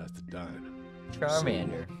apologize to Dine.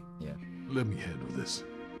 Charmander. Yeah. Let me handle this.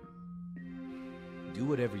 Do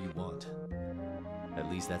whatever you want. At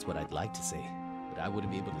least that's what I'd like to say. But I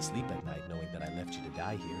wouldn't be able to sleep at night knowing that I left you to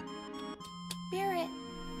die here. Barret,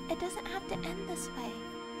 it doesn't have to end this way.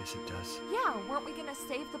 Yes, it does. Yeah, weren't we gonna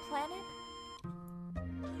save the planet?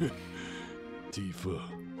 Tifa,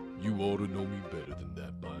 you ought to know me better than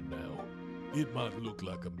that by now. It might look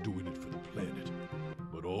like I'm doing it for the planet,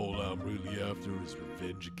 but all I'm really after is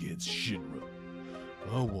revenge against Shinra.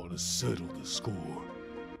 I want to settle the score.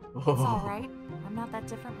 It's alright. I'm not that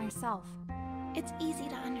different myself. It's easy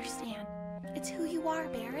to understand. It's who you are,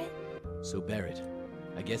 Barret. So Barret,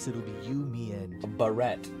 I guess it'll be you, me, and...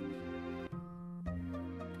 Barret.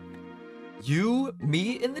 You,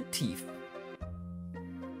 me, and the teeth.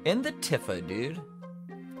 And the Tifa, dude.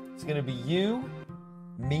 It's gonna be you,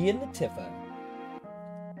 me, and the Tifa.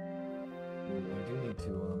 Ooh, I do need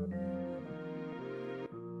to,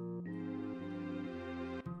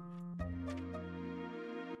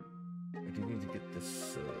 I do need to get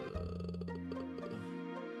this,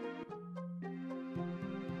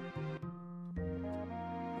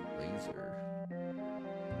 laser.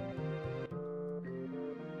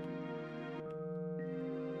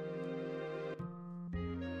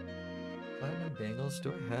 Platinum bangles, do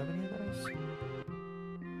I have any of those?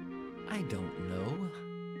 I don't know.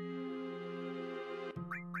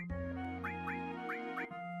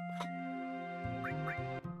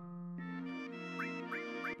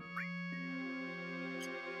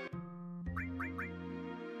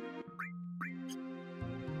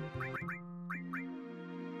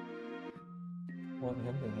 want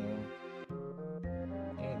him to have.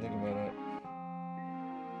 I didn't think about it.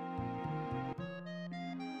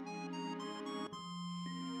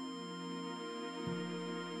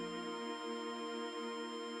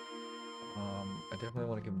 I definitely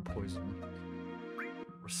want to give him poison.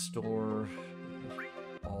 Restore.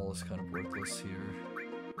 All is kind of worthless here.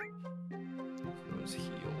 So is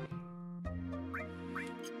heal.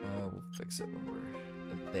 We'll fix it when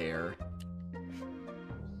we're there.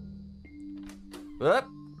 Up.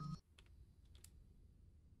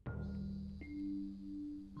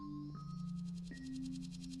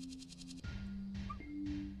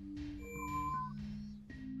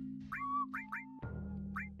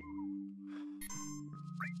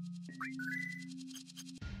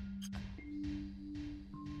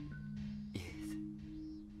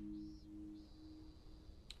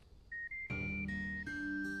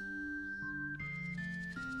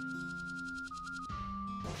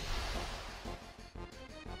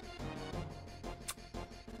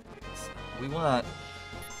 We want.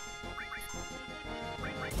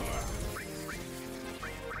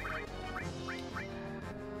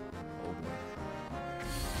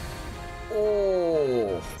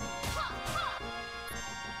 Oh.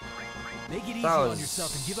 Make it easy on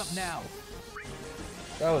yourself and give up now.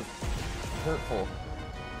 That was hurtful.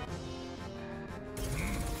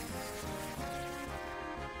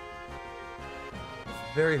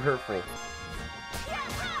 Very hurtful.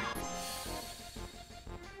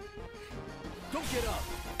 Don't get up.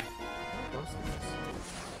 That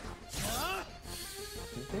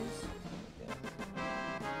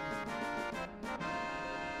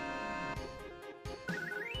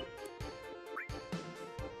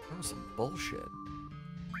was some bullshit.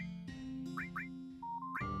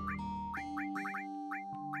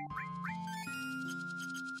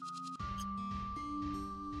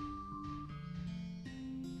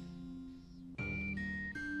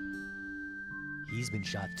 He's been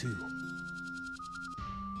shot too.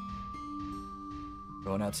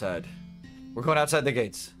 Going outside. We're going outside the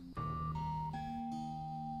gates.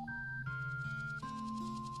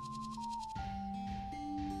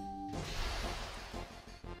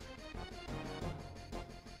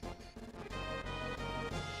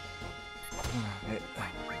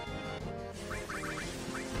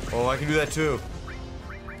 Oh, I can do that too.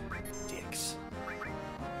 Dicks.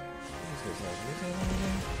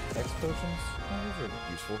 X potions? Oh, those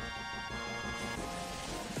are useful.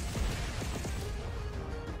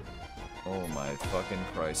 Oh my fucking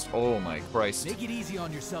Christ. Oh my Christ. Make it easy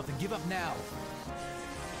on yourself and give up now.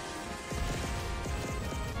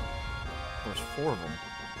 There's 4 of them.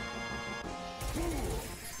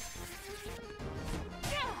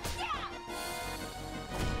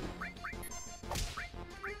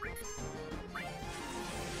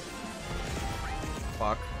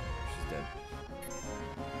 Fuck. She's dead.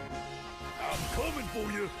 I'm coming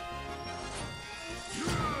for you.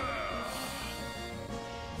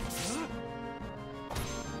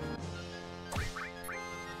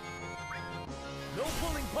 No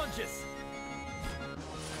pulling punches.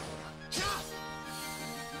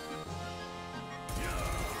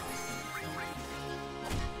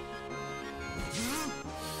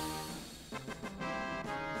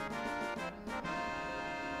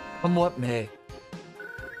 Come what may.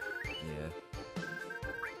 Yeah.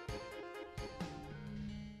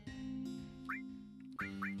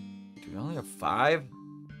 Dude, I only have 5?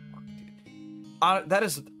 Fuck, dude. That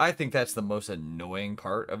is, I think that's the most annoying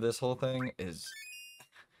part of this whole thing, is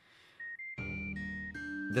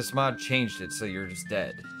this mod changed it so you're just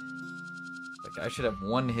dead. Like, I should have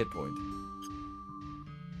 1 hit point.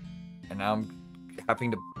 And now I'm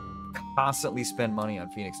having to constantly spend money on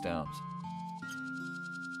Phoenix Downs.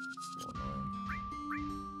 So annoying.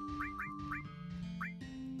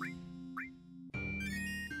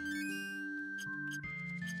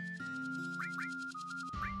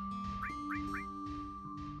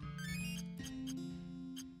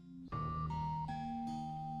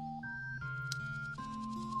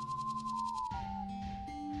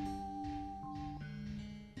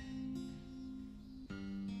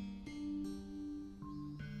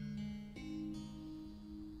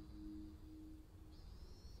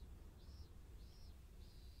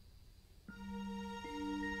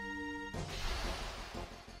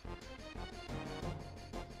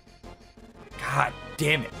 God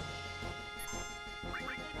damn it.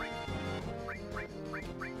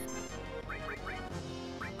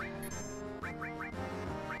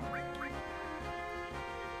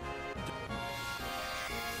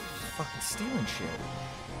 Fucking stealing shit.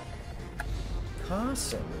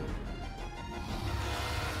 Constantly.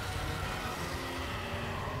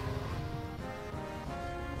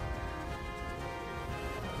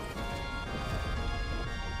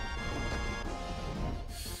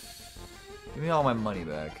 Give me all my money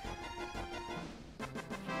back.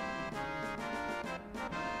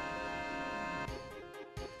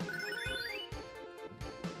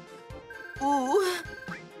 Ooh.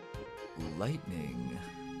 Lightning.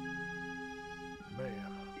 Man,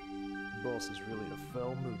 the boss is really in a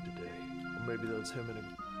foul mood today. Or maybe that's him in a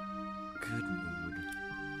good mood.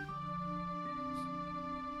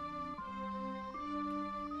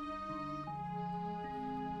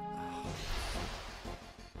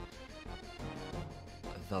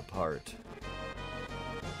 The part.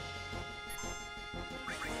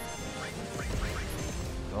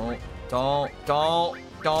 Don't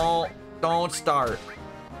start.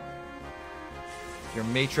 Your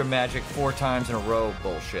Matra magic 4 times in a row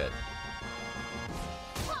bullshit.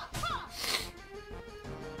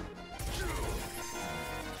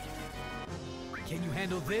 Can you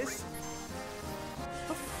handle this?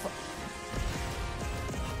 The fuck?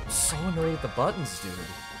 I'm so annoyed with the buttons, dude.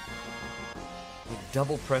 You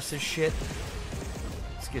double press this shit.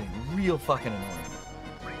 It's getting real fucking annoying.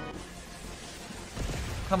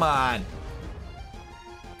 Come on.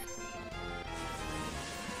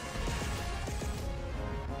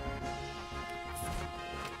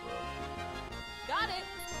 Got it.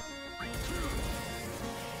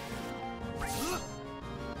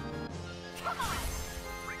 Come on.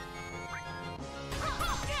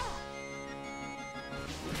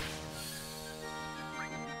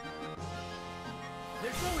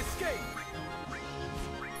 There's no escape.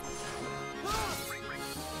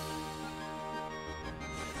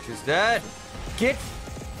 She's dead. Get.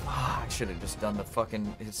 Ah, I should have just done the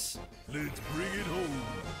fucking. Let's bring it home.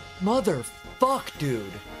 Motherfuck,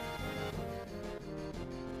 dude.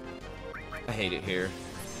 I hate it here.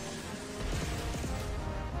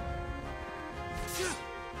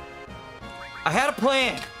 I had a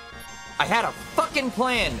plan. I had a fucking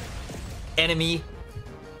plan. Enemy.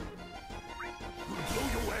 Blow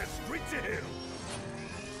your ass straight to hell.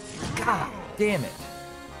 God damn it.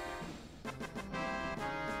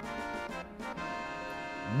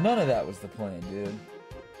 None of that was the plan, dude.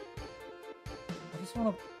 I just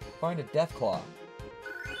want to find a death claw.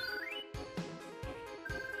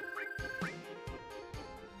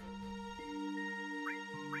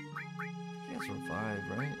 He has revive,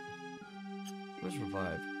 right? Where's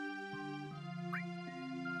revive?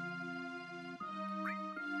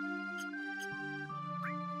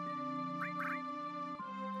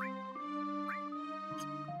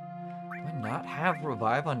 Do I not have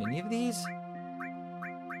revive on any of these?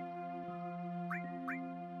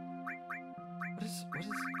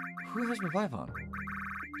 Who has revive on?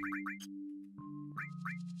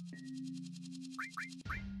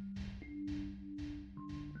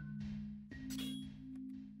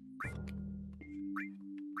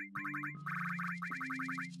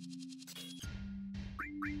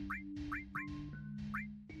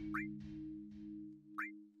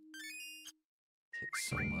 Takes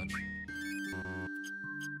so much.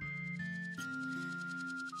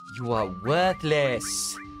 You are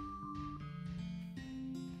worthless.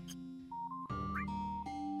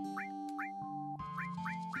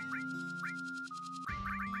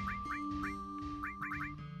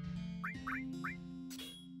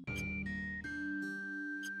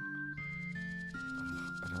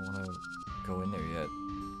 Go in there yet.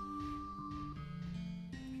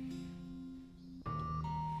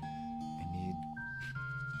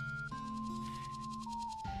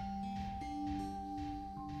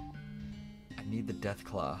 I need the death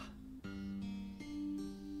claw.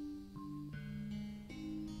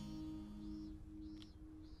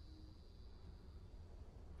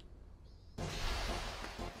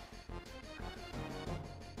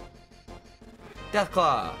 Death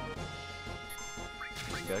claw.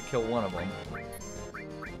 Gotta kill one of them.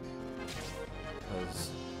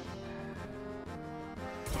 Because...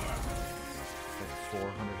 like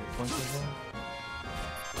 400 hit points or something?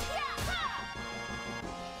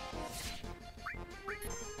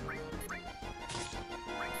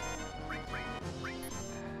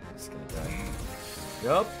 It's gonna die.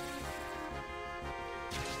 Yup.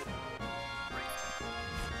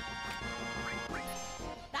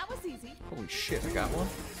 That was easy. Holy shit, I got one.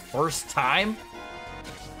 First time?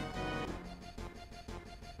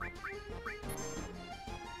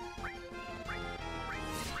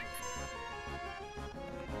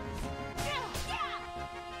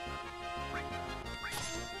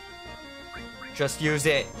 Just use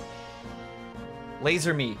it.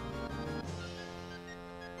 Laser me.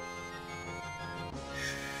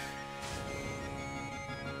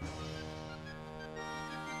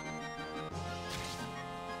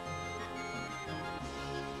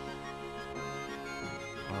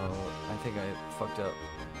 Oh, I think I fucked up.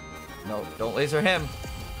 No, don't laser him.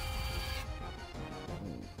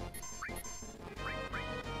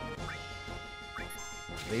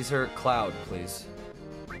 Laser Cloud, please.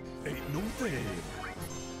 Ain't no thing.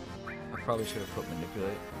 I probably should have put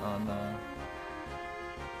manipulate on me.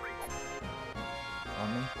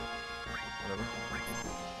 Whatever.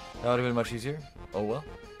 That would have been much easier. Oh well.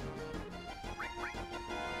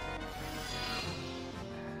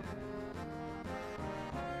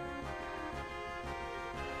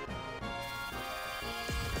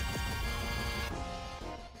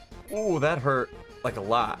 Ooh, that hurt like a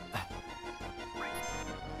lot.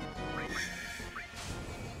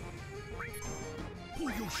 Pull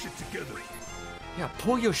your shit together. Yeah,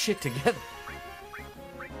 pull your shit together.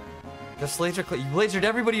 Just laser you lasered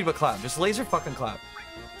everybody but Cloud. Just laser fucking Cloud.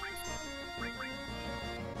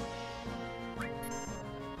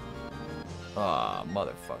 Aw,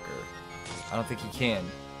 motherfucker. I don't think he can.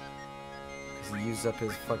 Because he used up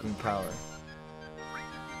his fucking power.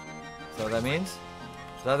 Is that what that means?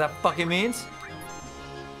 Is that what that fucking means?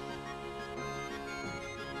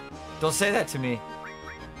 Don't say that to me.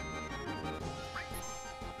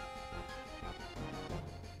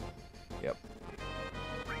 Yep.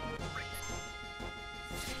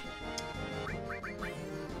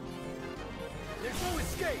 There's no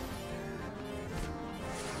escape.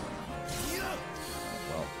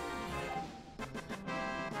 Well,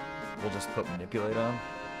 we'll just put manipulate on,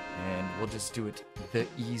 and we'll just do it the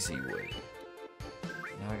easy way.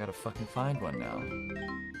 Now I gotta fucking find one now.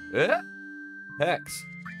 Hex.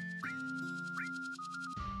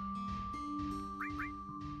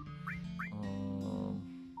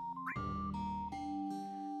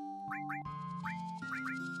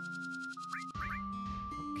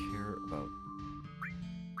 Don't care about.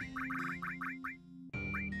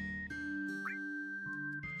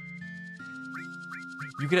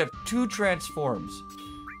 You could have 2 transforms.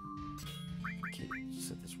 Okay,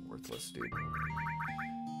 set this worthless, dude.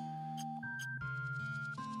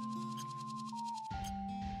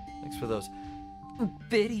 Thanks for those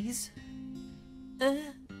biddies. As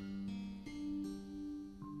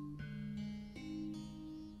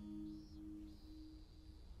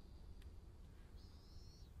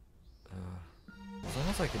long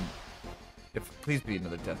as I can... please be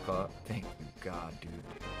another Death Claw. Thank you, God, dude.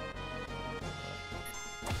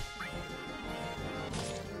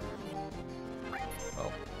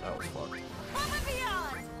 Oh, that was fucked.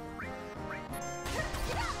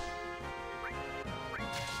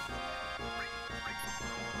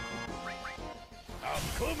 I'm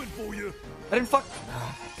coming for you. I didn't fuck.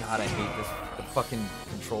 Oh, God, I hate this. The fucking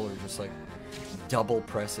controller just like double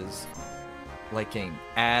presses like an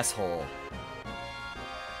asshole.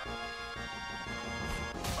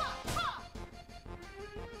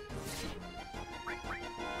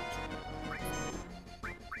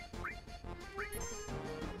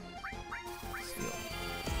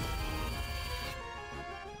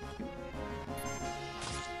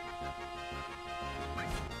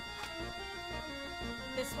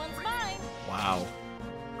 This one's mine. Wow.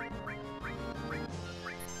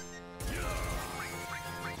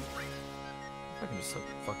 I can just like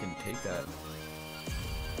fucking take that.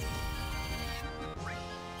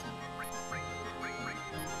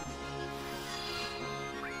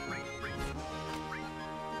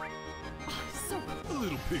 A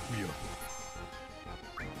little pick-me-up.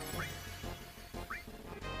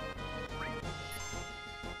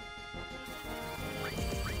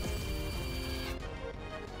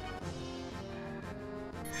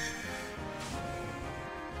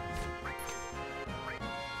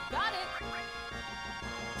 Got it.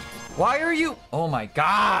 Why are you? Oh my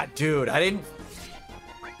God, dude! I didn't.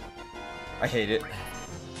 I hate it.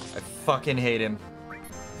 I fucking hate him.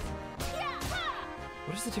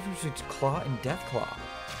 What is the difference between Claw and Death Claw?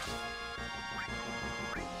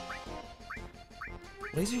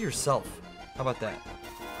 Laser yourself. How about that?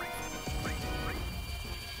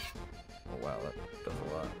 Oh wow, that does a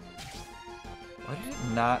lot. Why did it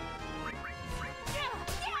not?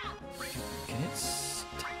 Can it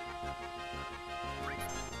stop?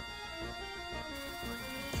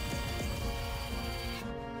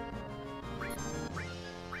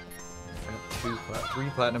 I have 3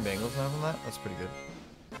 platinum bangles now from that? That's pretty good.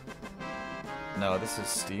 No, this is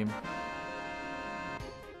Steam.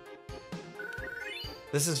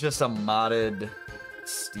 This is just a modded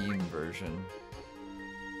Steam version.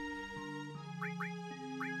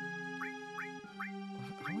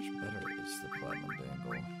 How much better is the platinum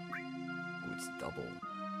bangle? Oh, it's double.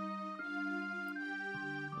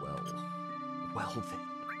 Well then.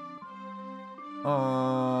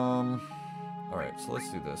 Alright, so let's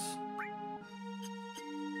do this.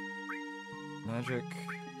 Magic.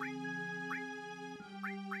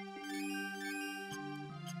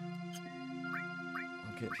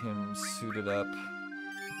 Get him suited up.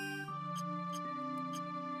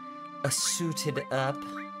 Suited up.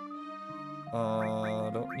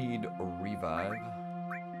 Don't need a revive.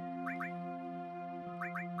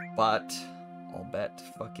 But I'll bet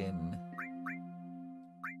fucking...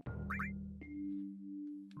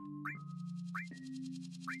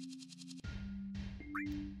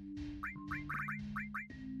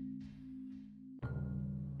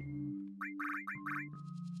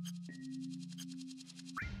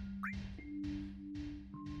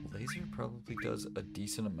 Laser probably does a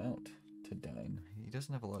decent amount to Dine. He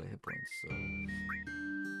doesn't have a lot of hit points, so...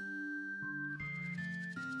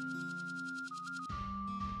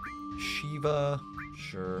 Shiva,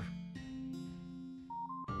 sure.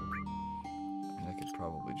 I mean, I could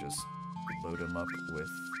probably just load him up with...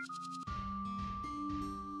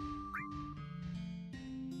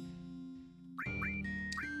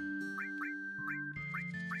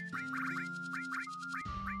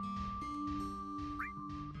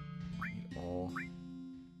 all...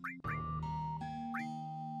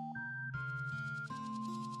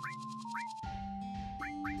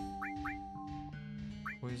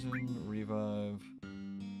 Poison, revive.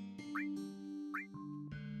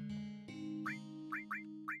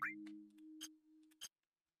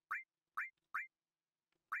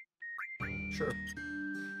 Sure.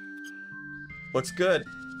 Looks good.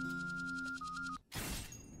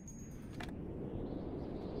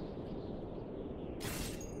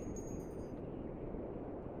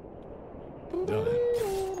 Done.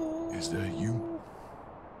 Is that you?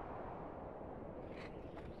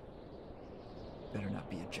 Better not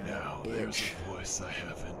be a giant Now bitch. there's a voice I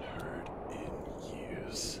haven't heard in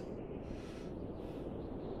years.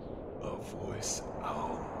 A voice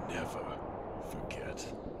I'll never forget.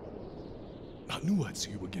 I knew I'd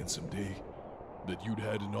see you again someday. That you'd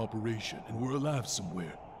had an operation and were alive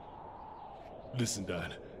somewhere. Listen,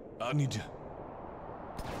 Dine, I need to...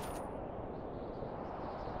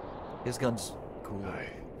 His gun's cooler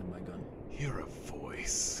than my gun. Hear a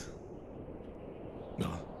voice.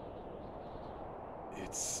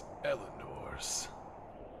 It's Eleanor's.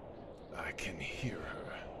 I can hear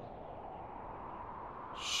her.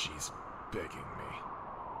 She's begging me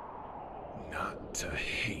not to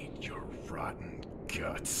hate your rotten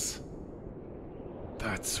guts.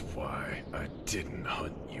 That's why I didn't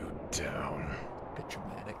hunt you down. Bit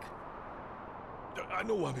dramatic. I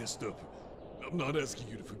know I messed up. I'm not asking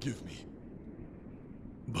you to forgive me.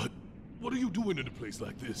 But what are you doing in a place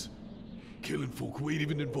like this? Killing folk who ain't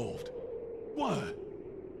even involved. Why?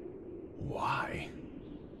 Why?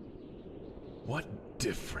 What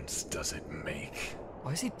difference does it make?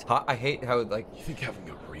 Why is he I hate how, like... You think having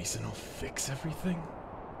a reason will fix everything?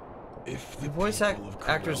 If the voice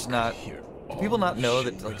actor's not... Do people not know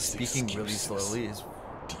that, like, speaking really excuses, slowly is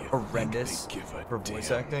horrendous for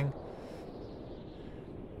voice acting?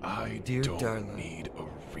 I don't need a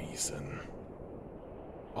reason.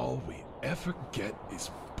 All we ever get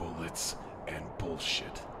is bullets and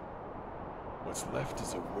bullshit. What's left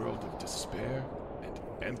is a world of despair and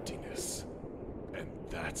emptiness. And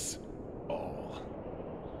that's all.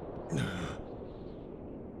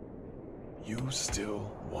 You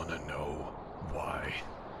still wanna know why?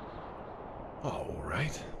 All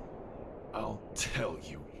right. I'll tell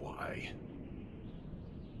you why.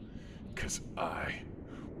 'Cause I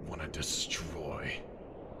wanna destroy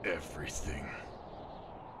everything.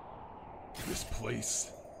 This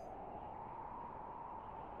place.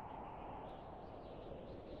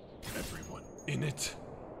 Everyone in it.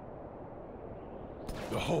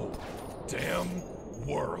 The whole damn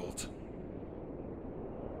world.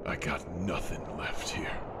 I got nothing left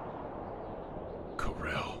here.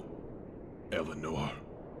 Corel, Eleanor,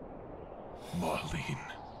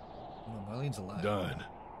 Marlene. No, Marlene's alive. Dine.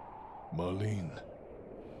 Marlene's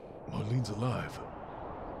alive.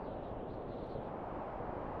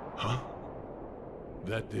 Huh?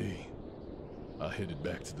 That day, I headed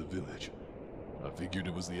back to the village. I figured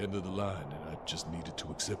it was the end of the line, and I just needed to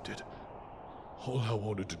accept it. All I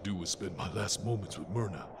wanted to do was spend my last moments with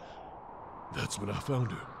Myrna. That's when I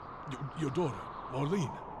found her. Your daughter,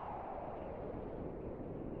 Marlene.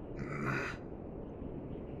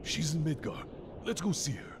 She's in Midgar. Let's go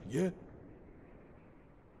see her, yeah?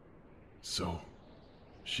 So,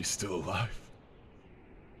 she's still alive?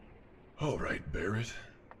 All right, Barret.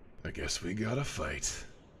 I guess we gotta fight.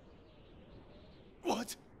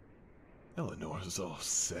 What? Eleanor's all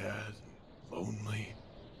sad, lonely.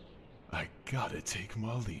 I gotta take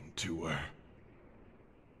Marlene to her.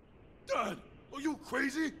 Dad, are you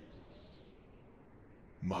crazy?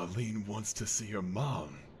 Marlene wants to see her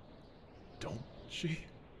mom, don't she?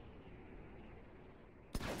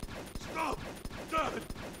 Stop! Dad!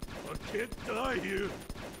 can't die here.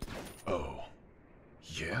 Oh,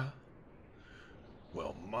 yeah?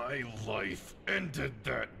 Well, my life ended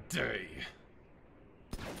that day.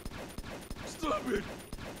 Stop it!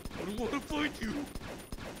 I don't want to fight you!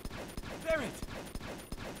 Barret!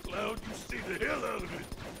 Cloud, you stay the hell out of it!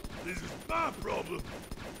 This is my problem!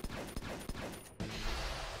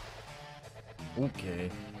 Okay.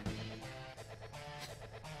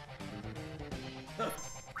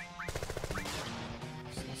 Let's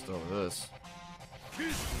start with this.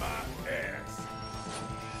 Kiss my ass!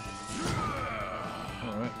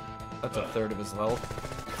 Alright. That's a third of his health.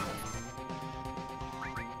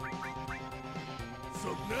 So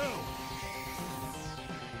now!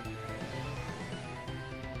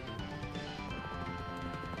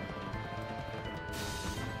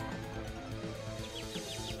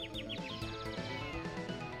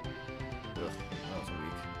 Ugh, that was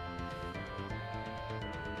weak.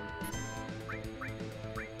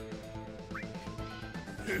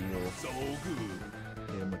 Heal. So good.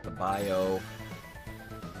 Hit him with the bio.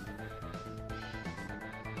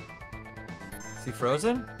 Is he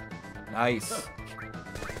frozen? Nice. You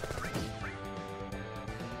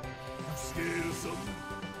scared of something?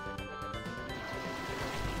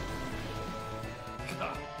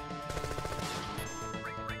 Ha.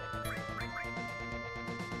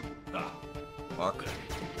 Ha. Fuck.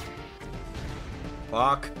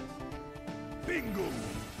 Fuck. Bingo!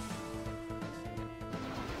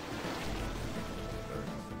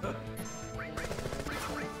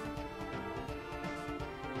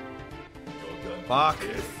 Fuck.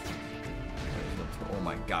 Oh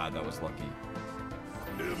my god, that was lucky.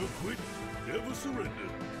 Never quit, never surrender.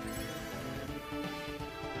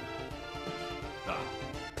 Ah.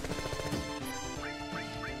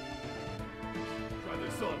 Try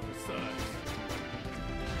this on for size.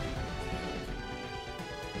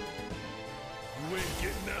 You ain't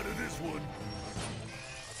getting out of this one.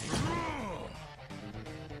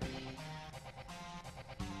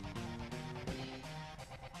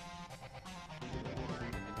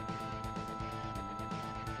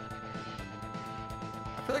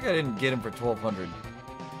 I feel like I didn't get him for 1200.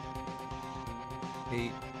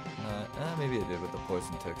 8, 9, maybe I did with the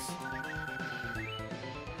poison ticks.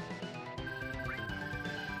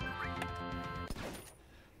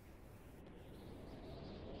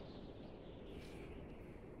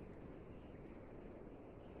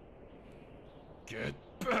 Get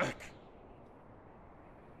back!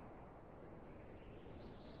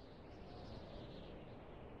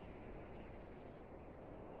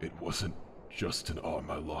 It wasn't just an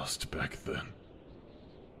arm I lost back then.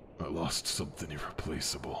 I lost something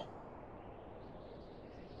irreplaceable.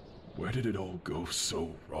 Where did it all go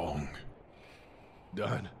so wrong?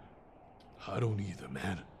 Don, I don't either,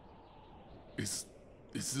 man. Is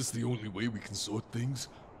this the only way we can sort things?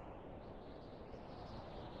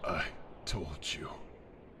 I told you.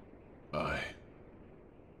 I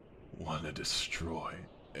want to destroy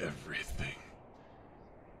everything.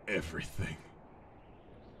 Everything.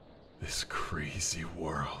 This crazy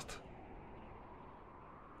world.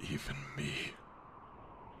 Even me.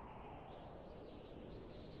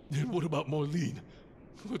 Then what about Marlene?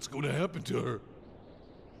 What's gonna happen to her?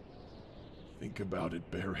 Think about it,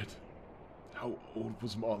 Barret. How old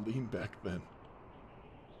was Marlene back then?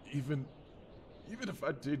 Even if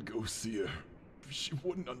I did go see her, she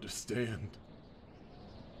wouldn't understand.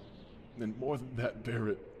 And more than that,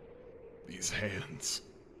 Barret, these hands.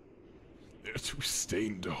 They're too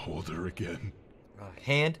stained to hold her again.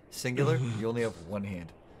 Hand, singular. You only have one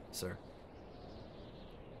hand, sir.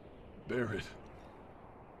 Barret.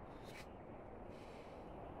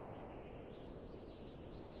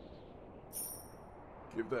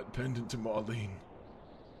 Give that pendant to Marlene.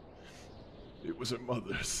 It was her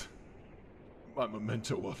mother's. My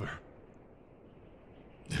memento of her.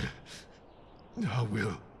 I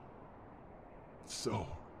will. So,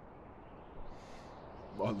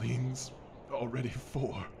 Marlene's already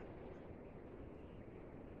 4.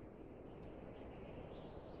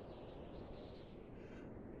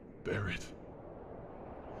 Barret.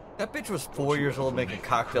 That bitch was 4 years old making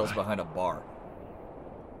cocktails behind a bar.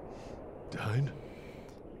 Dine?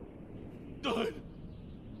 Dine!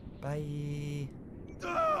 Bye.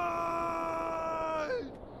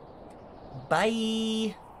 Dine!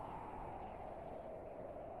 Bye.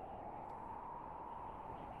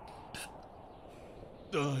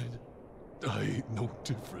 Dine. I ain't no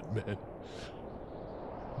different, man.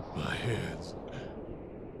 My hands,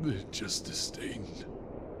 they're just as stained.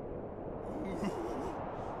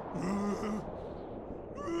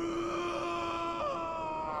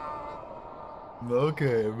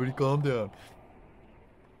 Okay, everybody calm down.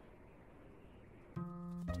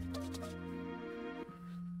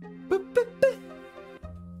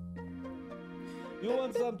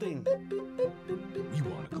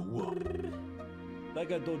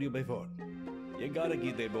 like I told you before, you gotta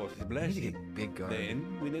get the boss's blessing. Big guard.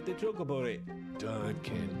 Then we need the chocobo raid. Don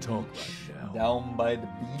can't talk right now. Down by the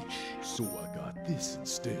beach. So I got this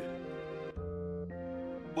instead.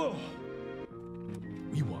 Whoa!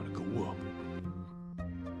 We want to go up.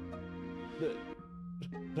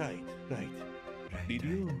 Right. Did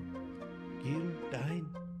you kill Dine?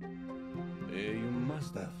 You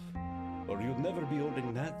must have. Or you'd never be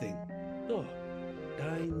holding that thing. Oh,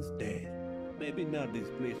 Dine's dead. Maybe now this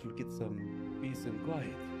place will get some peace and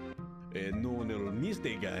quiet. And no one will miss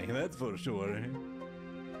the guy, that's for sure.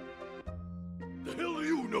 The hell do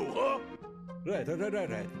you know, huh? Right.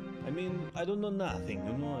 I mean, I don't know nothing,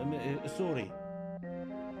 you know. I mean, sorry.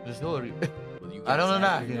 Sorry. Well, you I don't know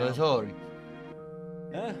guys nothing. now. Sorry.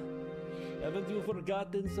 Huh? Haven't you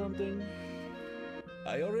forgotten something?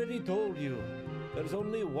 I already told you. There's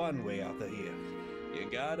only one way out of here. You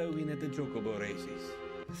gotta win at the chocobo races.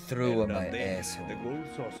 Through And my then asshole. the gold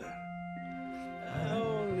saucer.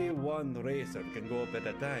 Only one racer can go up at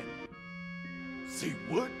a time. Say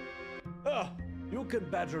what? Ah, you can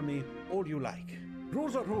badger me all you like.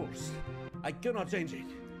 Rules are rules. I cannot change it.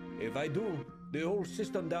 If I do, the whole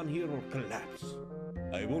system down here will collapse.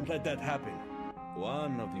 I won't let that happen.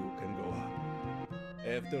 One of you can go up.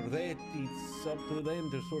 After that, it's up to them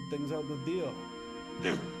to sort things out with Dio.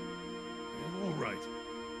 All right.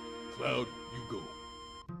 Cloud, you go.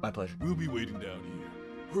 My pleasure. We'll be waiting down here.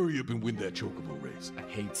 Hurry up and win that chocobo race. I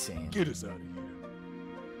hate sand. Get us out of here.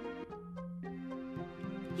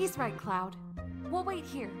 He's right, Cloud. We'll wait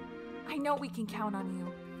here. I know we can count on you.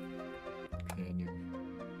 Can you?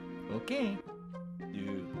 Okay.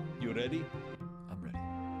 You ready? I'm ready.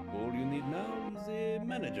 All you need now is a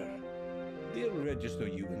manager. They'll register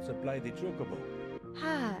you and supply the chocobo.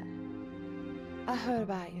 Hi. I heard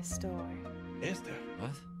about your story. Esther.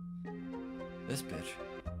 What? This bitch.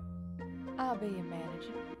 I'll be your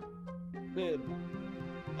manager. Well,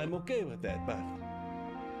 I'm okay with that, but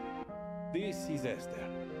this is Esther.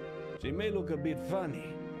 She may look a bit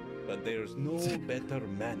funny, but there's no better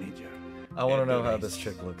manager. I want to know how this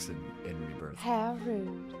chick looks in Rebirth. How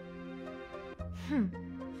rude.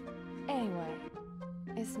 Anyway,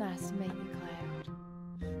 it's nice to meet you, Cloud.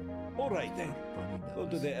 All right then. Go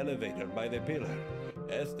to the elevator by the pillar.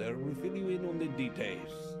 Esther will fill you in on the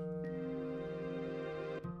details.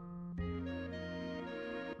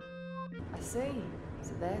 I see.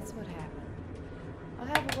 So that's what happened. I'll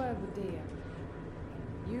have a word with Dio.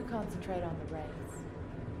 You concentrate on the race.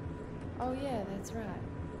 Oh yeah, that's right.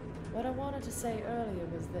 What I wanted to say earlier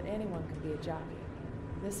was that anyone can be a jockey.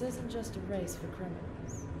 This isn't just a race for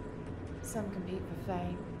criminals. Some compete for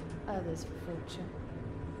fame, others for fortune,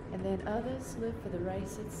 and then others live for the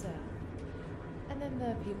race itself. And then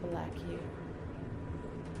there are people like you.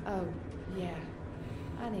 Oh, yeah.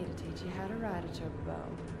 I need to teach you how to ride a chocobo.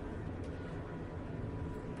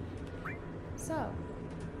 So,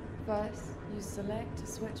 first, you select to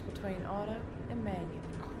switch between auto and manual.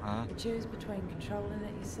 You choose between controlling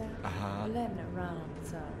it yourself or letting it run on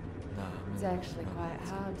its own. It's actually quite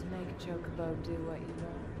hard to make a chocobo do what you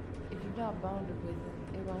want. If you've not bonded with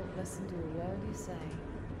it, it won't listen to a word you say.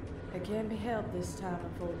 It can be helped this time,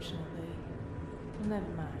 unfortunately. Well, never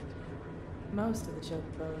mind. Most of the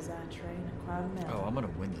chocobos I train are quite mellow. Oh, I'm gonna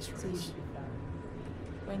win this So you race. should be fine.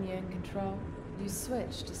 When you're in control, you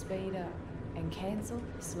switch to speed up, and cancel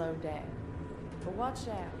to slow down. But watch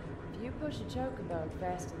out. If you push a chocobo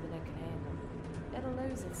faster than it can handle, it'll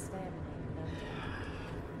lose its stamina in no time.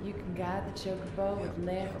 You can guide the chocobo with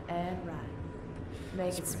left and right.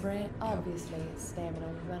 Make it sprint, obviously its stamina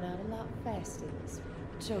will run out a lot faster this way.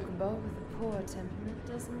 A chocobo with a poor temperament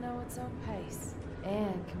doesn't know its own pace,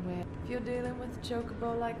 and can wear. If you're dealing with a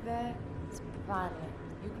chocobo like that, finally,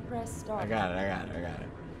 you can press start. I got it.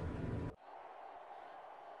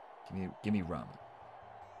 Give me ramen.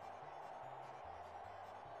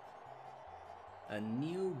 A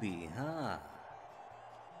newbie, huh?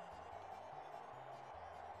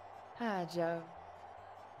 Hi, Joe.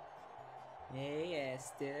 Hey,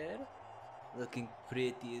 Esther. Looking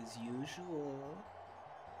pretty as usual.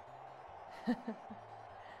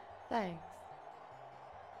 Thanks.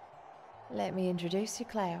 Let me introduce you,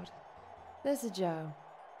 Cloud. This is Joe,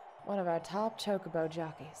 one of our top chocobo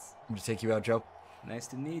jockeys. I'm gonna take you out, Joe. Nice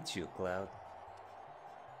to meet you, Cloud.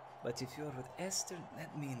 But if you're with Esther,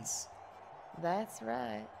 that means... That's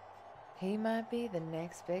right. He might be the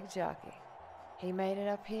next big jockey. He made it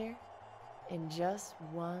up here in just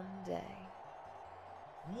one day.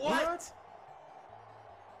 What?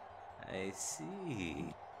 I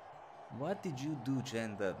see. What did you do to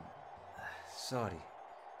end up... Sorry,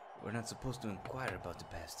 we're not supposed to inquire about the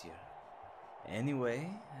past year.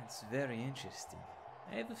 Anyway, it's very interesting.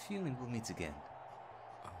 I have a feeling we'll meet again.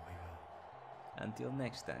 Oh, we will. Until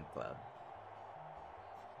next time, Cloud.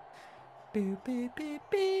 Beep, beep, beep,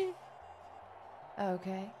 beep.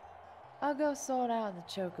 Okay. I'll go sort out the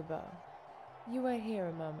chocobo. You wait here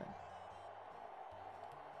a moment.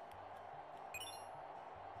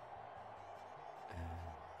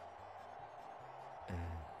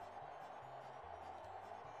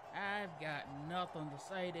 I've got nothing to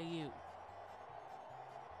say to you.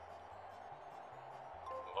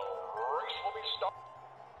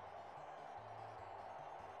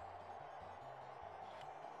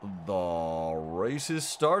 The race is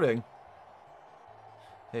starting.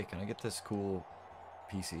 Hey, can I get this cool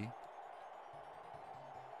PC?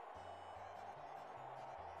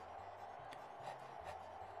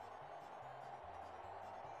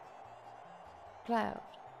 Cloud,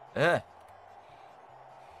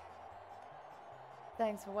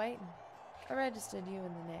 thanks for waiting. I registered you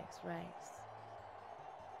in the next race.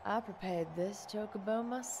 I prepared this chocobo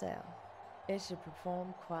myself. It should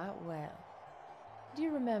perform quite well. Do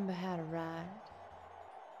you remember how to ride?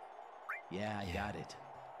 Yeah, I got it.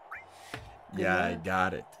 Yeah, I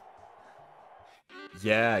got it.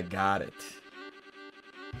 Yeah, I got it.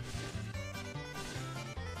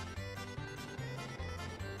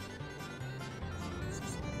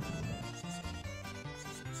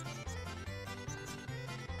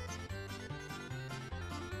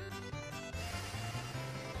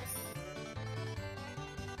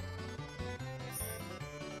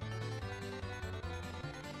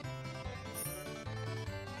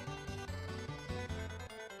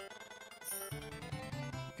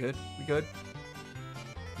 Good, we good.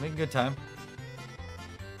 Making good time.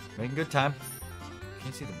 Making good time.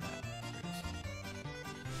 Can't see the map.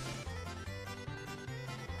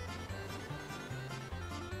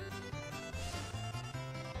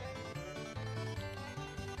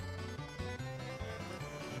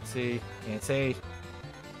 Can't see. Can't see.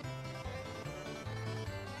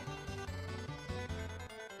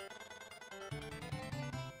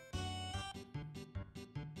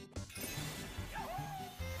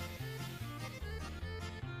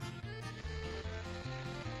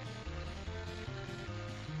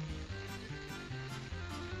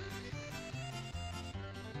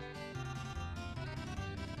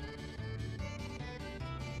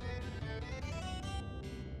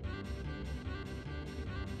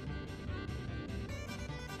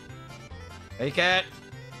 Hey, cat!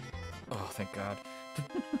 Oh, thank God.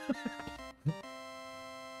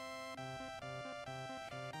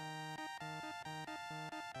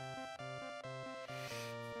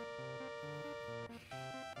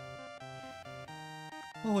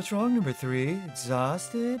 Oh, what's wrong, number 3?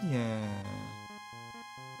 Exhausted? Yeah.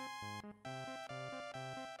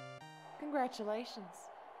 Congratulations.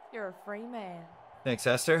 You're a free man. Thanks,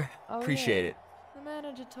 Esther. Oh, Appreciate yeah. it. The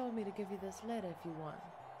manager told me to give you this letter if you want.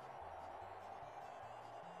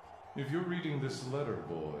 If you're reading this letter,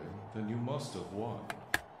 boy, then you must have won.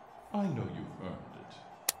 I know you've earned it.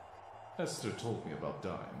 Esther told me about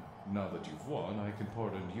Dime. Now that you've won, I can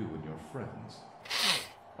pardon you and your friends.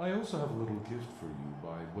 I also have a little gift for you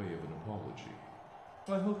by way of an apology.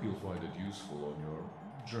 I hope you'll find it useful on your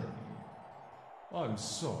journey. I'm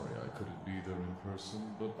sorry I couldn't be there in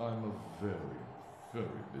person, but I'm a very,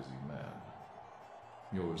 very busy man.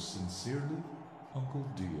 Yours sincerely, Uncle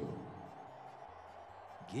Dio.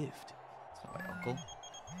 Gift? It's not my uncle. Hey,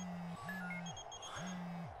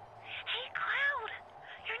 Cloud!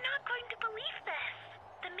 You're not going to believe this.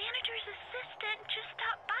 The manager's assistant just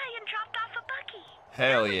stopped by and dropped off a buggy.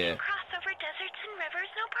 Hell yeah. Cross over deserts and rivers,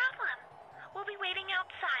 no problem. We'll be waiting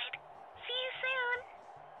outside. See you soon.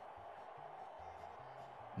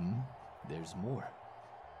 There's more.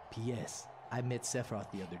 P.S. I met Sephiroth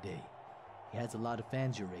the other day. He has a lot of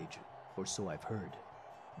fans your age, or so I've heard.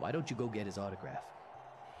 Why don't you go get his autograph?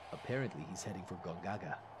 Apparently he's heading for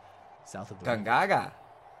Gongaga, south of the Gongaga? river.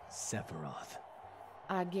 Sephiroth.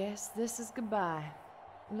 I guess this is goodbye.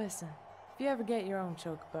 Listen, if you ever get your own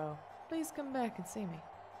chocobo, please come back and see me.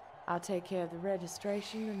 I'll take care of the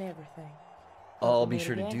registration and everything. I'll be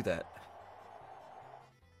sure to do that.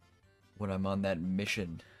 When I'm on that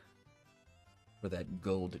mission for that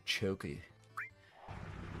gold choky.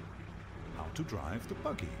 How to drive the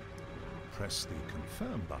buggy. Press the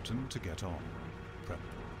confirm button to get on. Prep.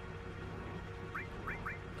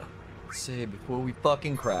 Say before we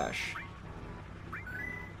fucking crash.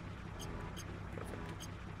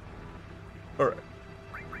 Alright.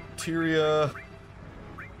 Tyria.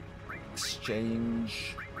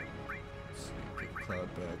 Exchange. Let's see, get Cloud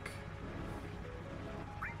back.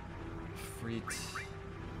 Freet.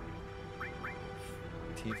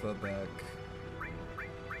 Tifa back.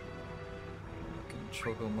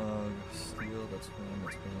 Chocomog, steel, that's fine,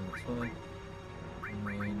 that's fine, that's fine.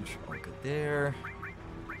 Range, all good there.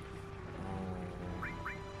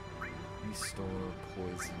 Restore,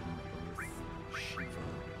 poison, earth, Shiva.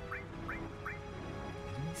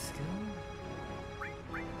 Any skill?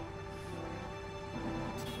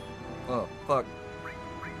 Oh, fuck.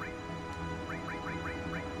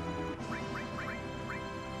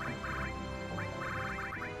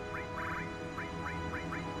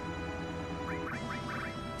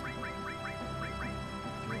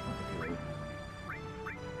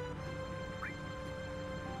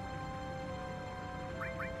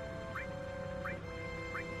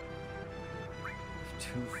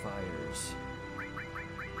 Two fires.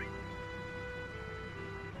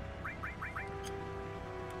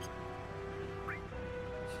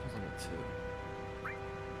 She's level 2.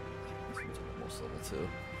 This one's almost level 2.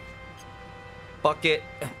 Fuck it!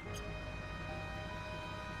 Gotta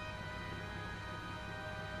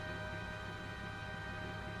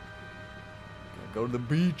go to the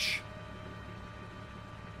beach.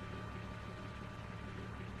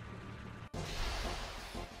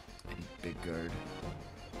 I need big guard.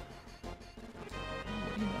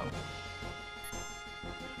 What do you know?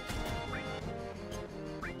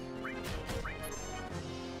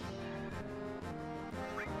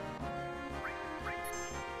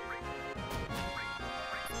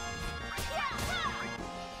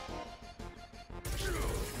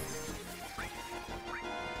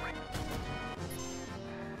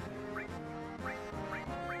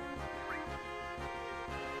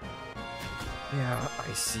 Yeah,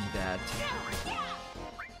 I see that.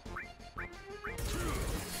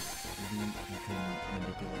 Maybe you can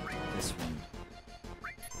manipulate this one.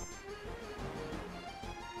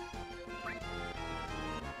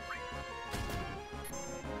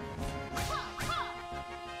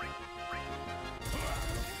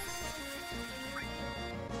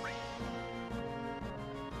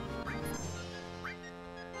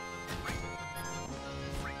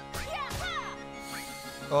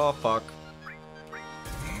 Oh fuck.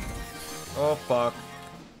 Oh fuck.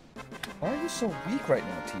 Why are you so weak right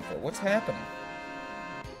now, Tifa? What's happening?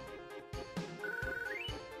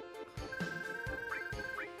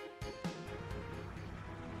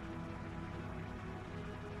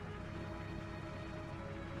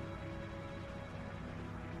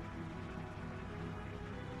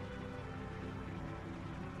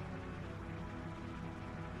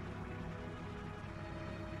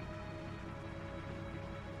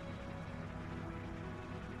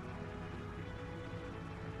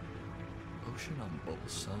 Ocean on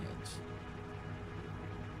both sides.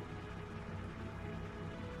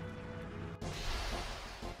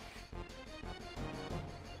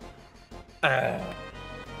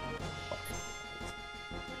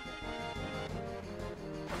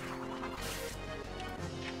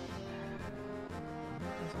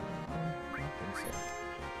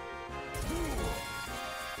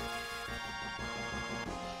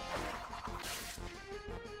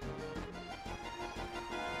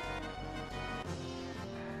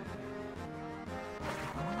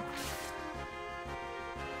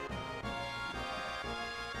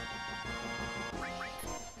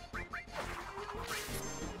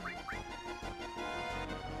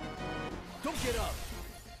 Don't get up!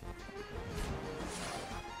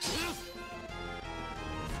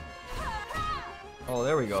 Oh,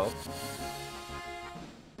 there we go.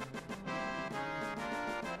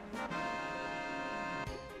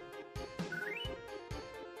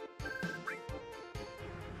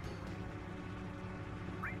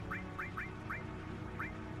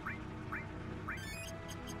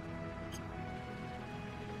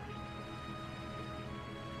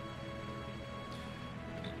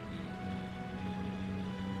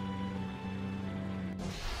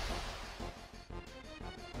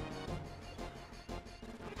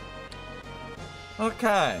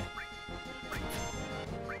 Okay.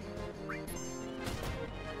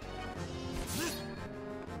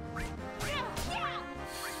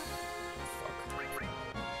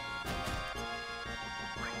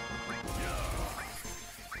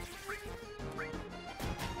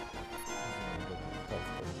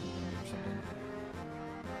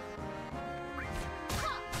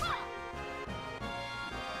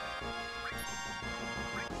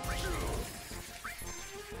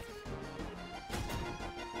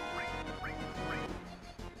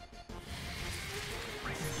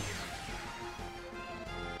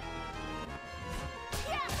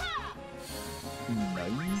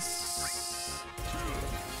 Nice.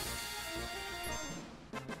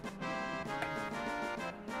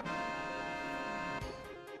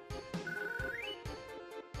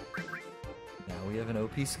 Now we have an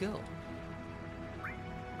OP skill.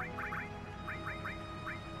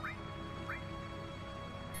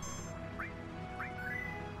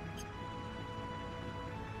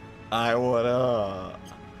 I wanna.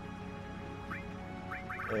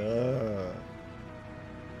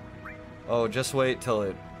 Oh, just wait till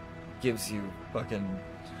it gives you fucking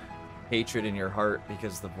hatred in your heart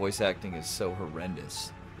because the voice acting is so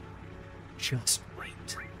horrendous. Just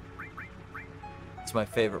wait. It's my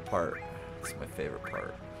favorite part. It's my favorite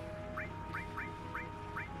part.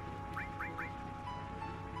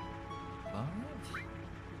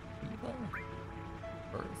 Fever.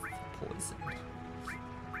 Earth poisoned.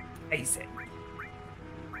 Amazing.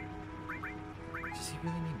 Does he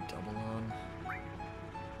really need double on?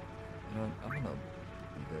 You know, I'm gonna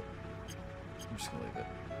leave it. I'm just gonna leave it.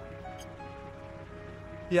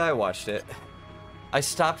 Yeah, I watched it. I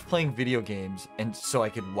stopped playing video games and so I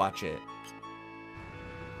could watch it.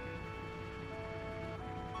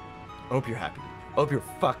 Hope you're happy. Hope you're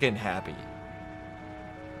fucking happy.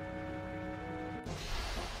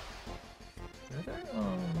 Are there,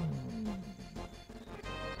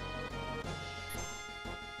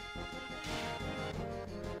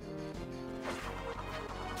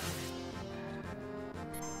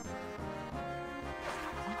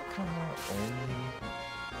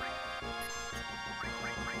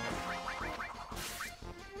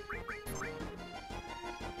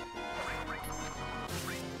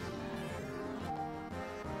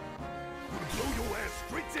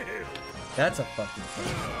 That's a fucking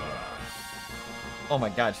thing. Oh my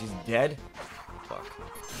god, she's dead? Fuck.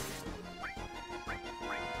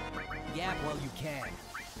 Yap while you can.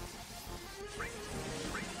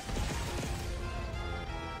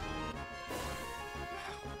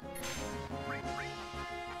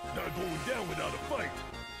 Not going down without a fight.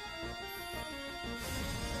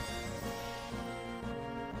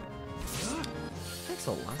 Takes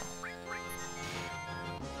a lot.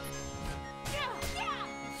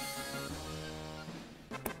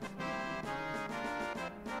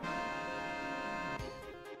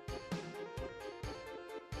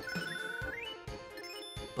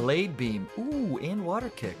 Blade beam. Ooh, and water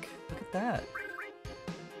kick. Look at that.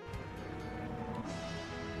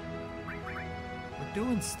 We're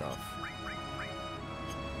doing stuff.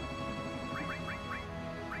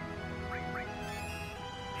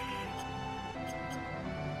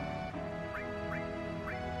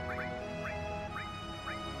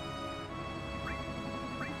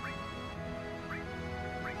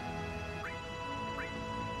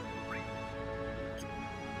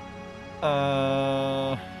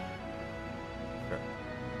 Sure.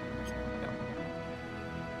 Yeah.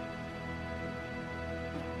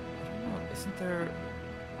 I don't know, isn't there...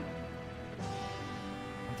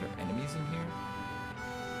 Are there enemies in here?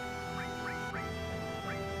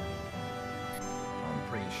 I'm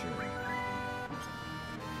pretty sure.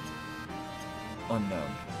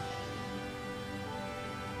 Unknown.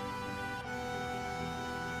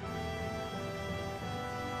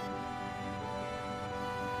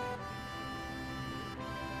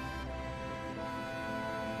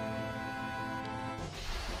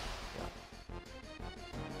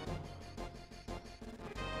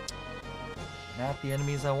 Not the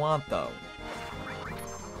enemies I want, though.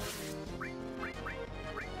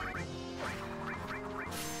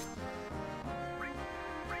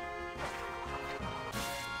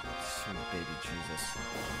 Sweet baby Jesus.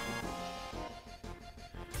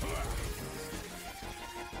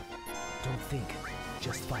 Don't think,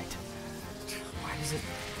 just fight. Why does it...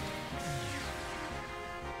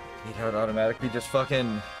 Need how it automatically just fucking...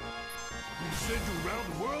 We send you around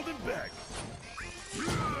the world and back.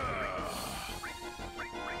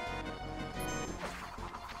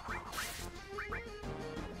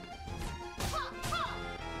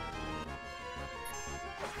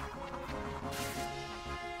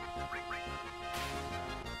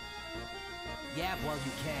 Yap while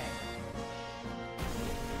you can.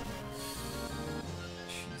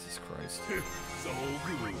 Jesus Christ. So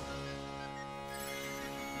good.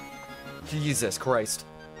 Jesus Christ.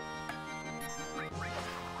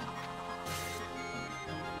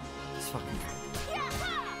 This fucking...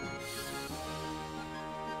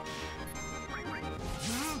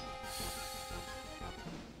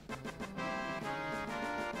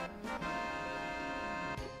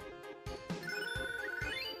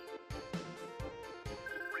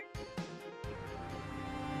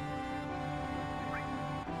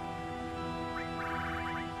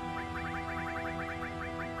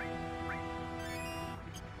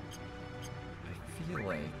 I feel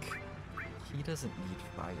like he doesn't need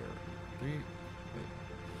fire.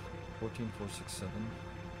 14, 4, 6, 7.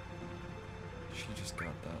 She just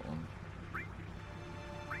got that one.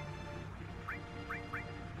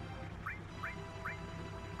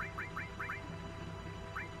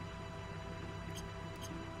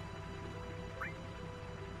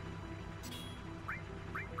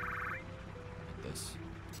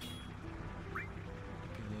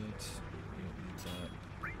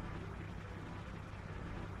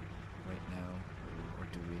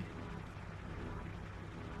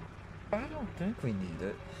 I don't think we need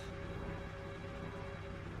it.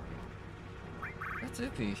 That's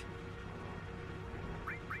iffy.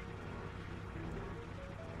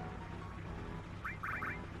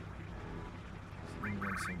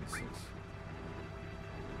 76.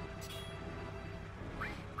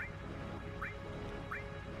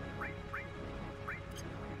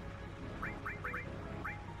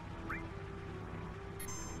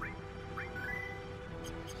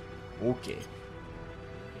 Okay.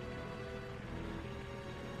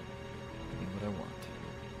 Give me what I want.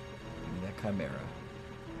 Give me that Chimera.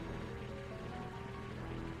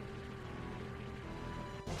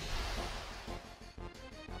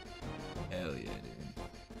 Hell yeah, dude.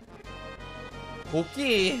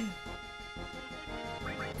 Okay.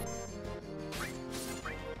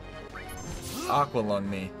 Aqualung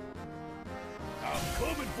me. I'm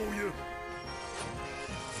coming for you.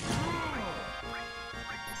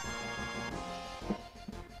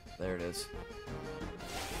 There it is.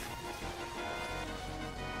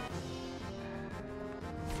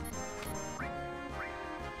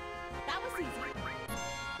 That was easy.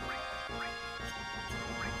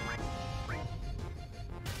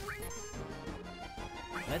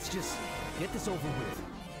 Let's just get this over with.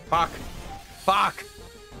 Fuck. Fuck.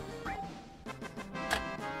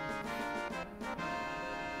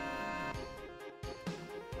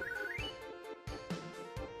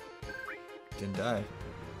 Didn't die.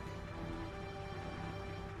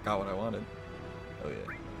 Got what I wanted. Oh yeah.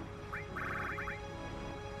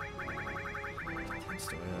 Tends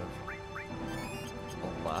to have a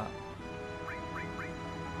lot.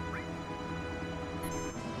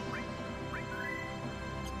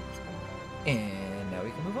 And now we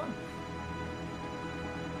can move on.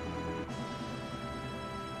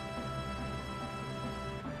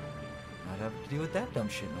 Not having to deal with that dumb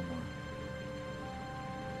shit no more.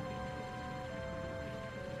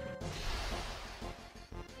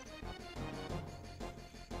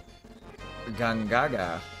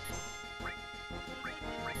 Gangaga.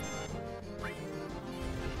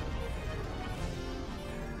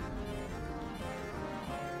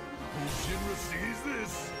 Who Shinra sees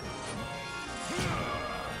this?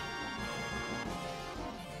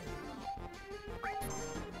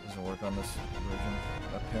 Doesn't work on this version.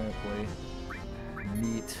 Apparently.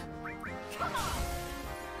 Neat.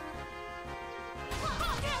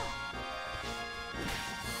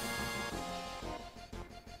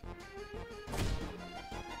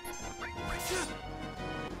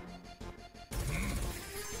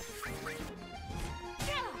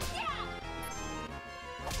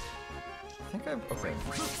 I think I'm okay.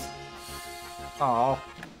 Oh.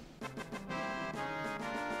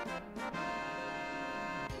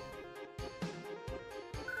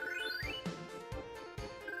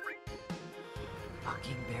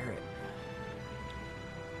 Fucking Barret.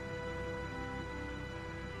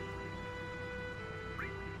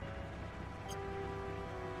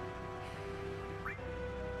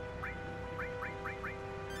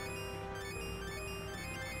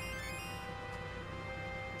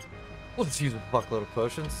 Let's use a buckload of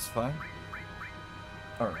potions, it's fine.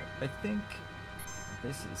 Alright, I think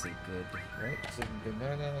this is a good, right? It's a good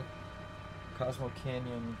Cosmo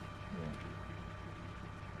Canyon. Yeah.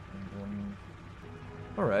 And then,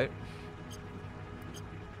 alright.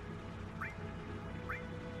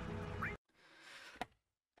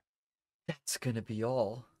 That's gonna be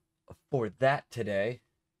all for that today.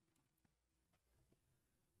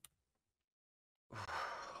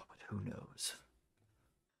 But who knows?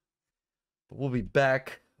 But we'll be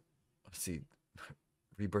back. Let's see.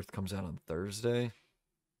 Rebirth comes out on Thursday.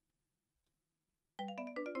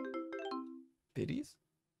 Biddies?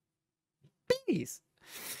 Biddies!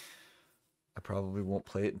 I probably won't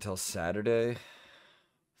play it until Saturday.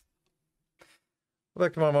 Go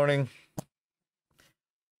back tomorrow morning.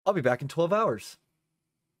 I'll be back in 12 hours.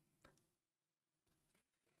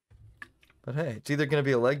 But hey, it's either going to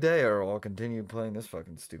be a leg day or I'll continue playing this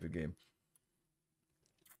fucking stupid game.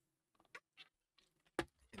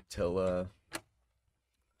 Until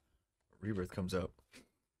Rebirth comes out.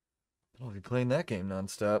 I'll be playing that game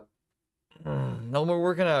nonstop. No more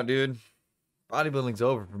working out, dude. Bodybuilding's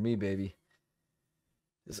over for me, baby.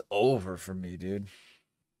 It's over for me, dude.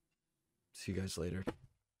 See you guys later.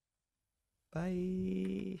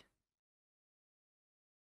 Bye.